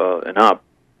and up,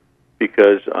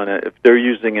 because if they're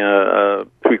using a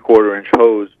 3/4 inch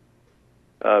hose,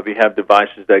 we have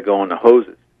devices that go on the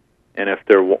hoses, and if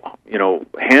they're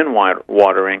hand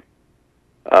watering,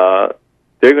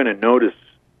 they're going to notice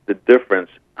the difference.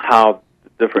 How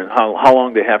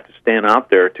long they have to stand out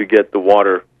there to get the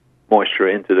water moisture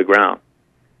into the ground,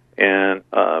 and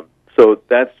so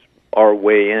that's our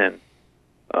way in.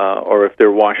 Or if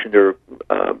they're washing their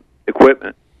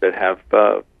equipment that have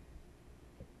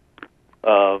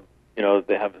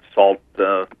they have salt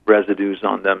residues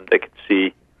on them, they can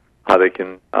see how they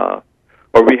can.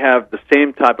 Or we have the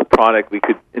same type of product we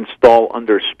could install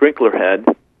under a sprinkler head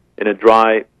in a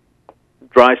dry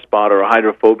spot or a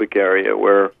hydrophobic area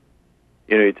where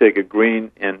you take a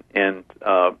green and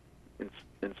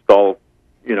install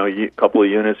a couple of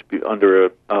units under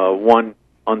one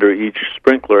under each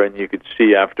sprinkler, and you could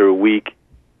see after a week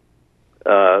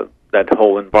that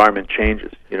whole environment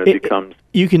changes. It becomes.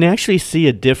 You can actually see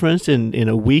a difference in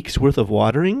a week's worth of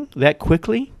watering that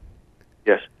quickly?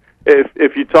 Yes.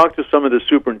 If you talk to some of the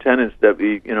superintendents that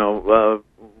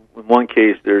in one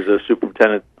case there's a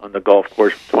superintendent on the golf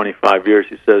course for 25 years.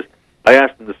 He says, I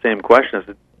asked him the same question. I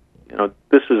said,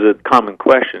 this is a common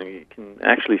question. You can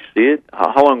actually see it.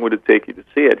 How long would it take you to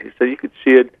see it? He said you could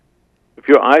see it if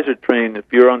your eyes are trained. If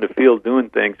you're on the field doing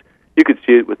things, you could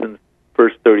see it within the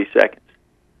first 30 seconds.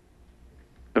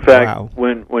 In fact,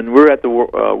 when we're at the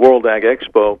World Ag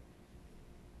Expo,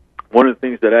 one of the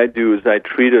things that I do is I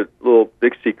treat a little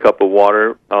Dixie cup of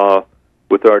water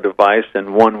with our device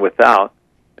and one without,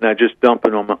 and I just dump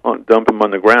them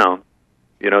on the ground.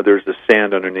 There's the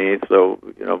sand underneath, so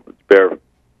it's bare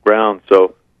ground,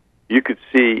 so you could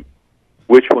see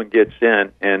which one gets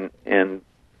in and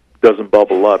doesn't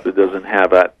bubble up. It doesn't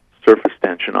have that surface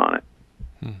tension on it.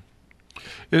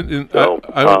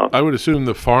 I would assume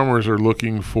the farmers are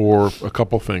looking for a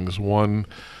couple things. One,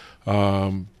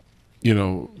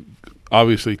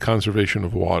 obviously conservation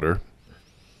of water.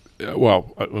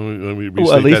 Well, let me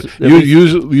restate that.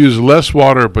 Use less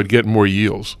water but get more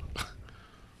yields.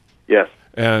 Yes.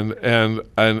 And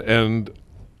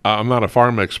I'm not a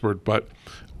farm expert, but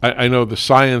I know the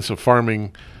science of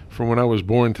farming from when I was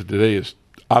born to today is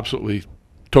absolutely,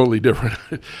 totally different.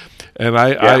 And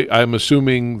I'm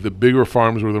assuming the bigger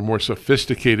farms or the more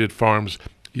sophisticated farms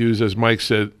use, as Mike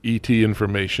said, ET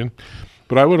information.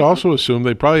 But I would also assume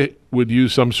they probably would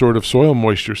use some sort of soil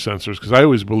moisture sensors, because I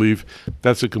always believe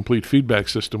that's a complete feedback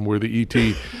system where the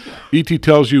ET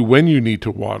tells you when you need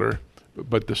to water,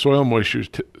 but the soil moisture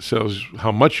tells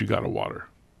how much you got to water.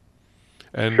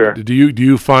 And Sure. do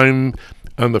you find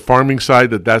on the farming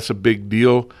side that that's a big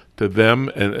deal to them,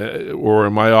 and or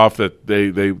am I off that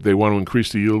they want to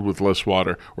increase the yield with less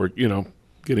water, or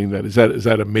getting that is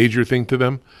that a major thing to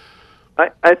them?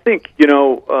 I think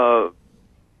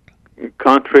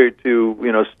contrary to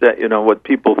what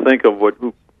people think of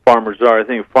who farmers are, I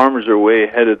think farmers are way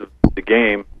ahead of the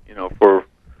game.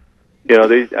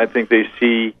 I think they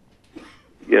see,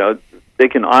 they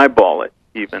can eyeball it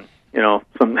even.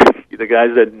 Some the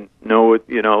guys that know it,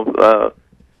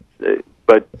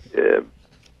 but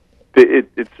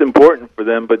it's important for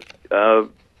them. But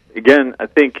again, I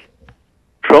think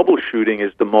troubleshooting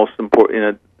is the most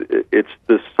important. It's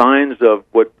the signs of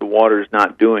what the water is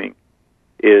not doing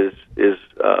is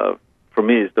for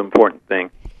me is the important thing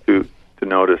to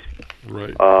notice.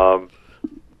 Right.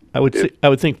 I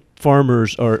would think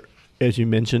farmers are, as you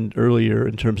mentioned earlier,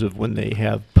 in terms of when they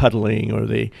have puddling or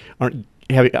they are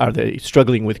they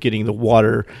struggling with getting the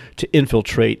water to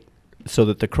infiltrate so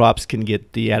that the crops can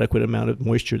get the adequate amount of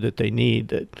moisture that they need.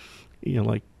 That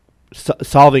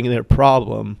solving their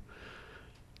problem,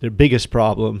 their biggest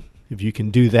problem. If you can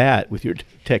do that with your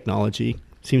technology,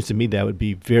 seems to me that would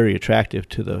be very attractive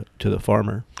to the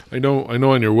farmer. I know.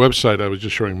 On your website, I was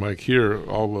just showing Mike here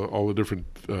all the different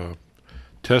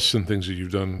tests and things that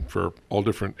you've done for all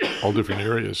different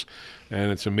areas,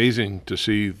 and it's amazing to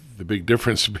see the big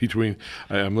difference between.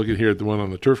 I'm looking here at the one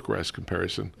on the turf grass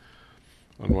comparison.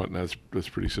 On what that's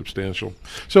pretty substantial.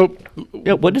 So,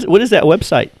 yeah, what is that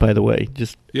website, by the way?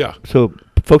 So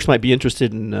folks might be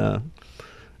interested in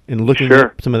looking Sure.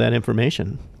 at some of that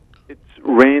information.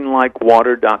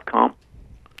 rainlikewater.com.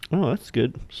 Oh, that's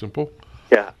good. Simple.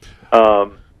 Yeah.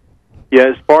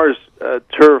 As far as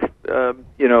turf,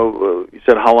 you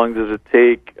said how long does it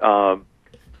take?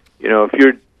 If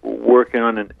you're working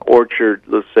on an orchard,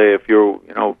 let's say if you're,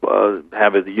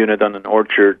 have a unit on an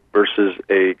orchard versus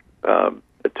a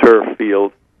turf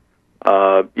field,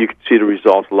 you can see the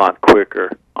results a lot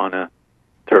quicker on a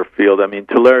turf field. I mean,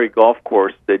 Tulare Golf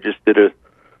Course, they just did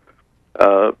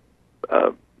a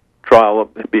trial.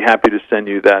 I'd be happy to send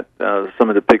you that some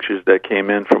of the pictures that came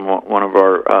in from one of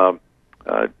our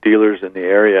dealers in the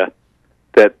area,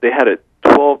 that they had a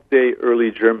 12-day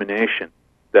early germination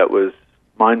that was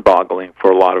mind-boggling for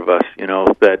a lot of us.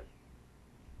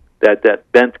 That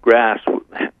bent grass,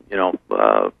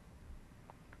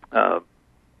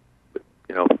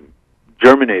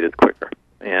 germinated quicker,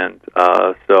 and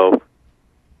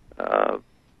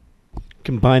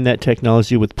combine that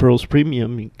technology with Pearl's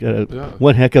Premium, you got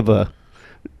one heck of a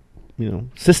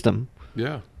system.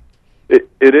 Yeah,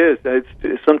 it is.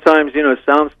 It's sometimes it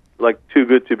sounds like too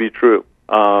good to be true,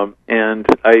 and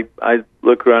I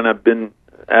look around. I've been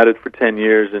at it for 10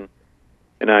 years, and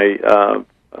I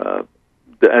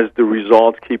as the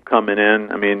results keep coming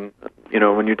in. I mean,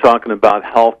 when you're talking about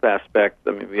health aspects,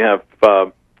 I mean, we have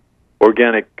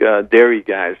organic dairy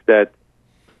guys that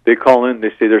they call in.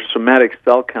 They say their somatic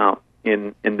cell count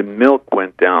in the milk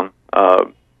went down,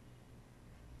 from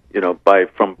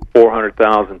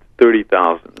 400,000 to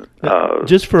 30,000.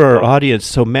 Just for our audience,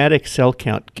 somatic cell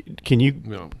count. Can you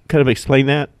kind of explain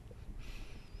that?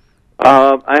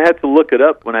 I had to look it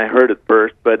up when I heard it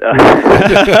first, but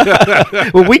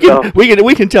well, we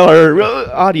can tell our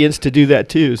audience to do that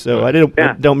too. So I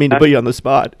don't mean to put you on the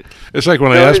spot. It's like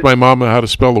when I asked my mom how to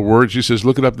spell the word. She says,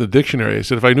 "Look it up in the dictionary." I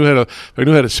said, "If I knew how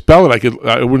to spell it,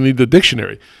 I wouldn't need the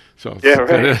dictionary." So yeah,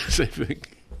 right. Same thing.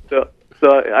 So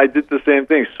I did the same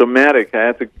thing. Somatic. I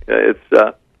had to.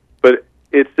 But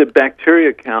it's the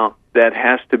bacteria count that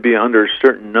has to be under a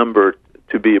certain number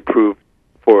to be approved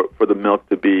for the milk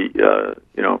to be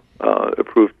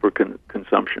approved for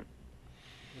consumption.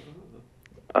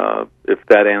 If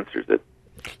that answers it.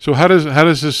 So how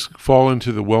does this fall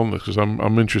into the wellness? Because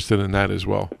I'm interested in that as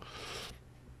well.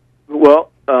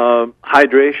 Well,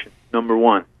 hydration, number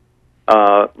one.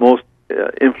 Most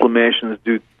inflammation is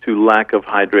due to lack of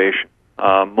hydration.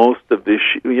 Most of the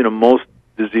most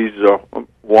diseases are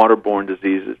waterborne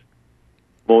diseases.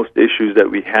 Most issues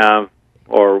that we have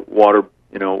are water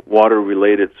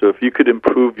related. So if you could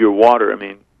improve your water, I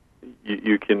mean,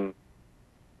 you can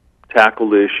tackle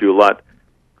the issue a lot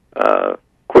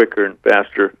quicker and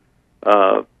faster.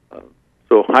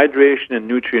 So hydration and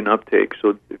nutrient uptake.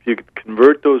 So if you could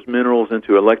convert those minerals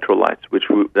into electrolytes,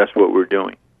 that's what we're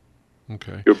doing.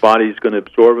 Okay. Your body's going to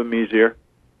absorb them easier.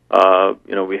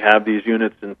 We have these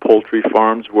units in poultry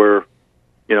farms where,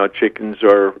 chickens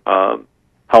are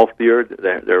healthier.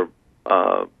 They're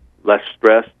less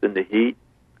stressed in the heat.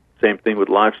 Same thing with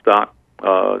livestock.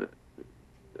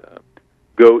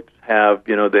 Goats have,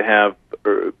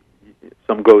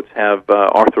 some goats have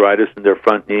arthritis in their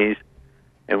front knees,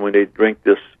 and when they drink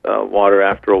this water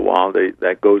after a while,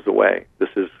 that goes away. This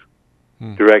is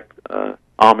direct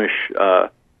Amish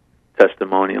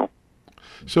testimonial.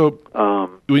 So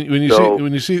when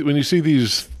you see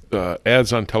these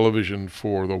ads on television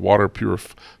for the water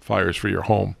purifiers for your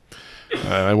home,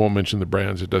 I won't mention the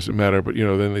brands; it doesn't matter. But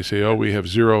then they say, "Oh, we have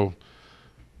zero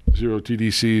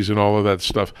TDCs and all of that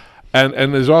stuff."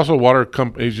 And there's also water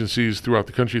agencies throughout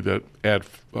the country that add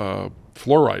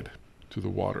fluoride to the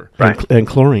water, right? And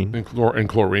chlorine, and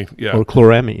chlorine, yeah, or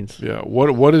chloramines. Yeah.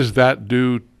 What does that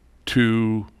do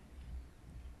to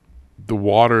the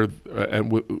water,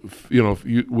 and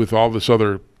with all this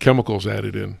other chemicals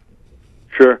added in?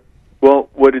 Sure. Well,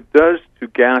 what it does to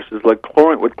gases, like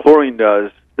chlorine, what chlorine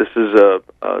does. This is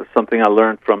something I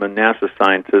learned from a NASA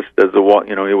scientist. He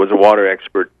was a water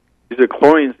expert. He said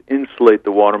chlorines insulate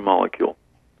the water molecule,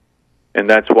 and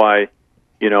that's why,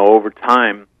 over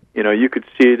time, you could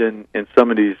see it in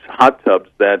some of these hot tubs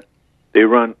that they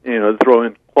run, throw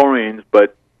in chlorines,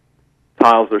 but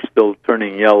tiles are still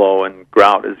turning yellow and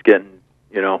grout is getting,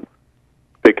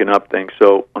 picking up things.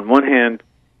 So on one hand,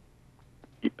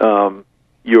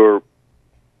 you're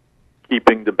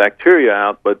keeping the bacteria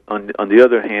out, but on the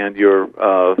other hand, you're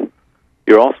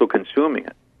also consuming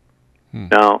it.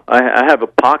 Now, I have a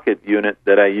pocket unit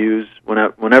that I use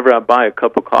whenever I buy a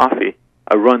cup of coffee.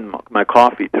 I run my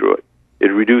coffee through it. It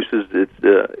reduces its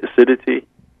acidity.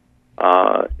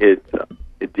 It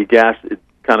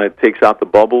kind of takes out the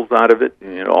bubbles out of it.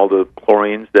 All the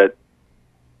chlorines that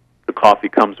the coffee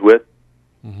comes with.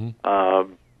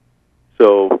 Mm-hmm.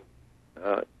 So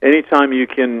anytime you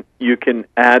can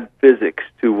add physics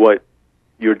to what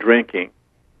you're drinking,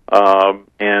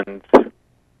 and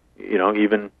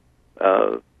even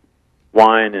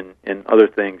wine and other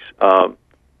things,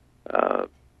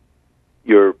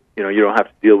 you don't have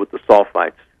to deal with the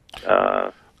sulfites.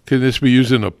 Can this be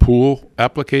used in a pool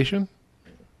application?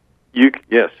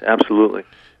 Yes, absolutely.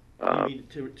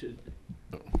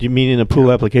 Do you mean in a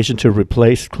pool application to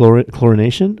replace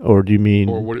chlorination, or do you mean?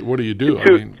 Or what do you do?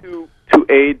 To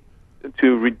aid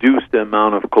to reduce the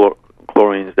amount of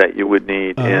chlorines that you would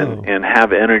need and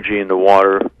have energy in the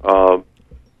water.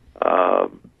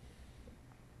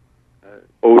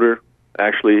 Odor,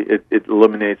 actually, it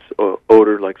eliminates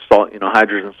odor like salt.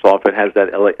 Hydrogen sulfate has that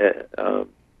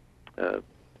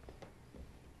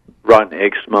rotten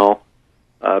egg smell.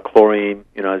 Chlorine,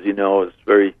 as you know, is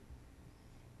very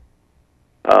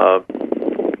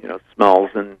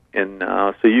smells, and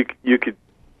so you could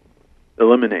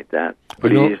eliminate that.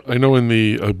 I know in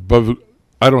the above.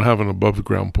 I don't have an above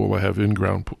ground pool. I have in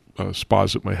ground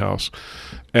spas at my house,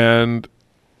 and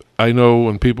I know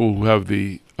when people who have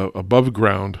the above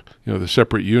ground, the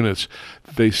separate units,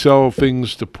 they sell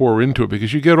things to pour into it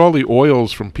because you get all the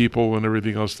oils from people and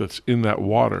everything else that's in that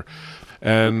water,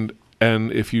 and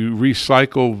if you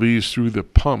recycle these through the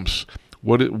pumps,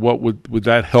 would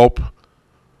that help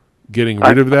getting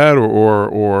rid of that,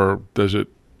 or does it?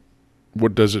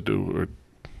 What does it do?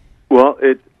 Well,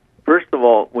 first of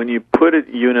all, when you put a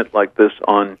unit like this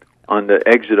on the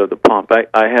exit of the pump,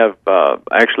 I have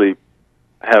actually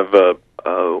have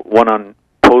one on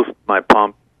post my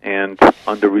pump and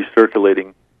under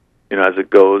recirculating, as it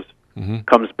goes,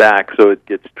 comes back, so it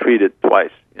gets treated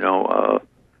twice.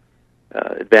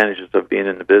 Advantages of being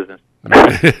in the business.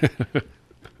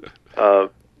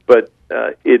 But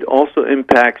it also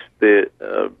impacts the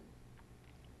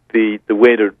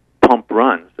way the pump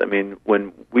runs. I mean,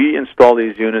 when we install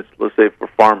these units, let's say for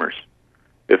farmers,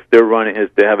 if they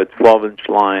have a 12-inch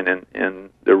line and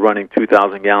they're running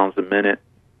 2,000 gallons a minute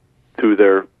through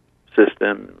their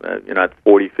system, at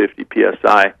 40, 50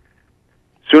 psi. As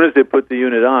soon as they put the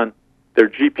unit on, their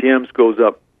GPMs goes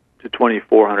up to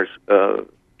 2,400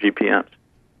 GPMs,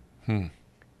 and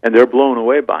they're blown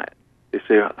away by it. They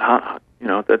say,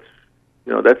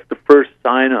 that's the first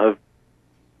sign of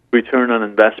return on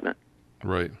investment,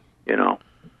 right?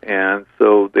 And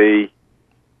so they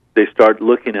start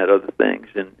looking at other things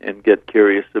and get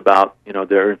curious about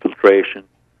their infiltration,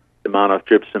 the amount of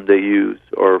gypsum they use,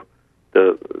 or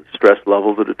the stress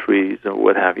levels of the trees, or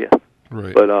what have you.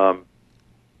 Right. But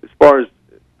as far as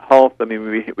health, I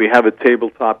mean, we have a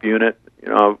tabletop unit.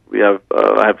 We have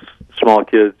I have small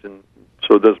kids, and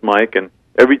so does Mike, and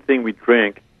everything we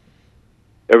drink,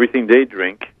 everything they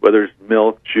drink, whether it's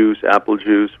milk, juice, apple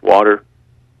juice, water,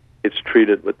 it's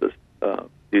treated with this,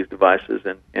 these devices,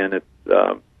 and it's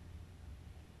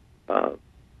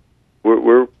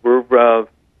we're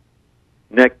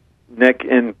neck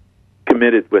in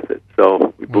committed with it.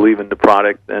 So we believe in the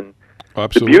product, and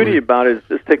Absolutely. the beauty about it is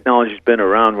this technology's been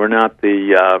around. We're not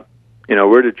the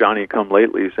we're the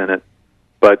Johnny-come-latelys in it,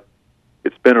 but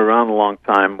it's been around a long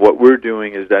time. What we're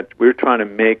doing is that we're trying to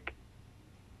make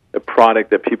a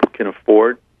product that people can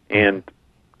afford and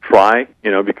try,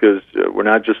 because we're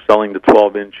not just selling the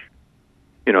 12-inch,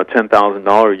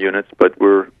 $10,000 units, but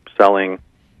we're selling,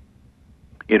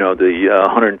 the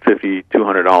 $150,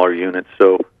 $200 units,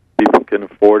 so people can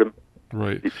afford them.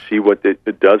 Right. You see what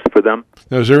it does for them.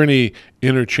 Now, is there any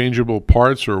interchangeable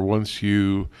parts, or once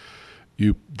the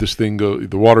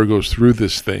water goes through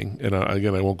this thing, and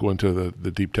again, I won't go into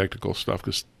the deep technical stuff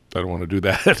because I don't want to do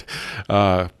that.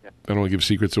 I don't want to give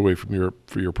secrets away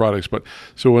for your products. But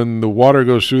so when the water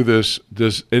goes through this,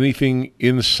 does anything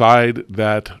inside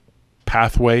that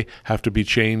pathway have to be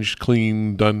changed,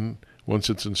 cleaned, done once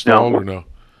it's installed, or no?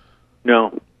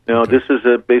 No. Okay. This is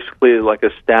basically like a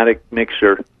static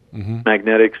mixer,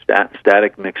 magnetic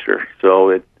static mixer.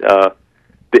 So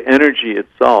the energy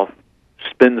itself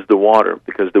spins the water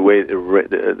because the way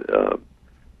the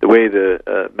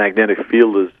magnetic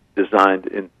field is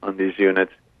designed on these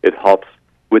units, it helps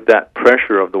with that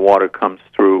pressure of the water comes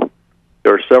through.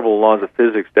 There are several laws of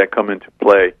physics that come into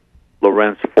play: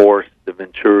 Lorentz force, the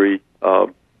Venturi,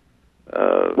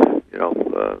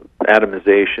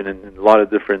 atomization, and a lot of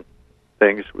different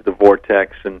things with the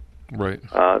vortex, and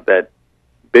that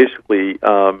basically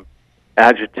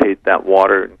agitate that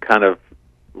water and kind of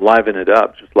liven it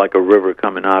up, just like a river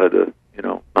coming out of the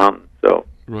mountain. So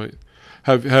right.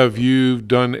 Have you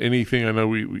done anything? I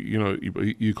know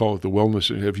you call it the wellness.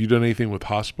 Have you done anything with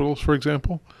hospitals, for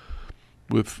example?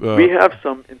 We have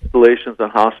some installations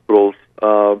on hospitals,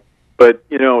 but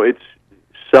it's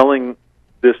selling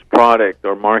this product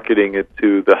or marketing it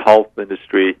to the health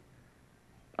industry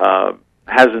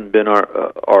hasn't been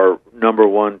our number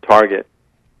one target.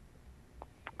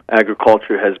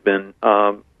 Agriculture has been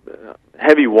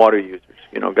heavy water users.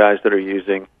 Guys that are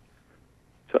using,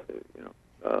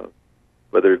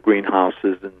 whether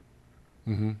greenhouses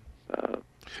and.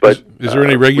 But is there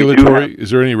any regulatory?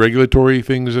 Is there any regulatory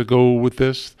things that go with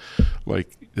this?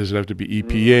 Like, does it have to be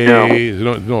EPA? No. Is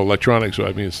it no electronics. So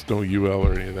I mean, it's no UL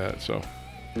or any of that. So.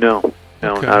 No,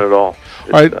 okay. Not at all.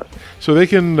 All right, so they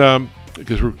can.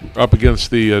 Because we're up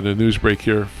against the news break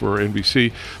here for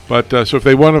NBC. But so if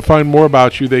they want to find more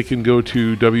about you, they can go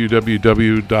to Rain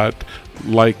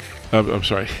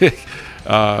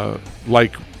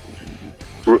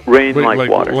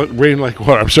Like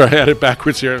Water. I'm sorry, I had it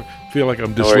backwards here. I feel like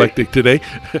I'm dyslexic today.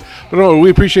 But no, we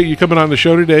appreciate you coming on the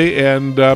show today, and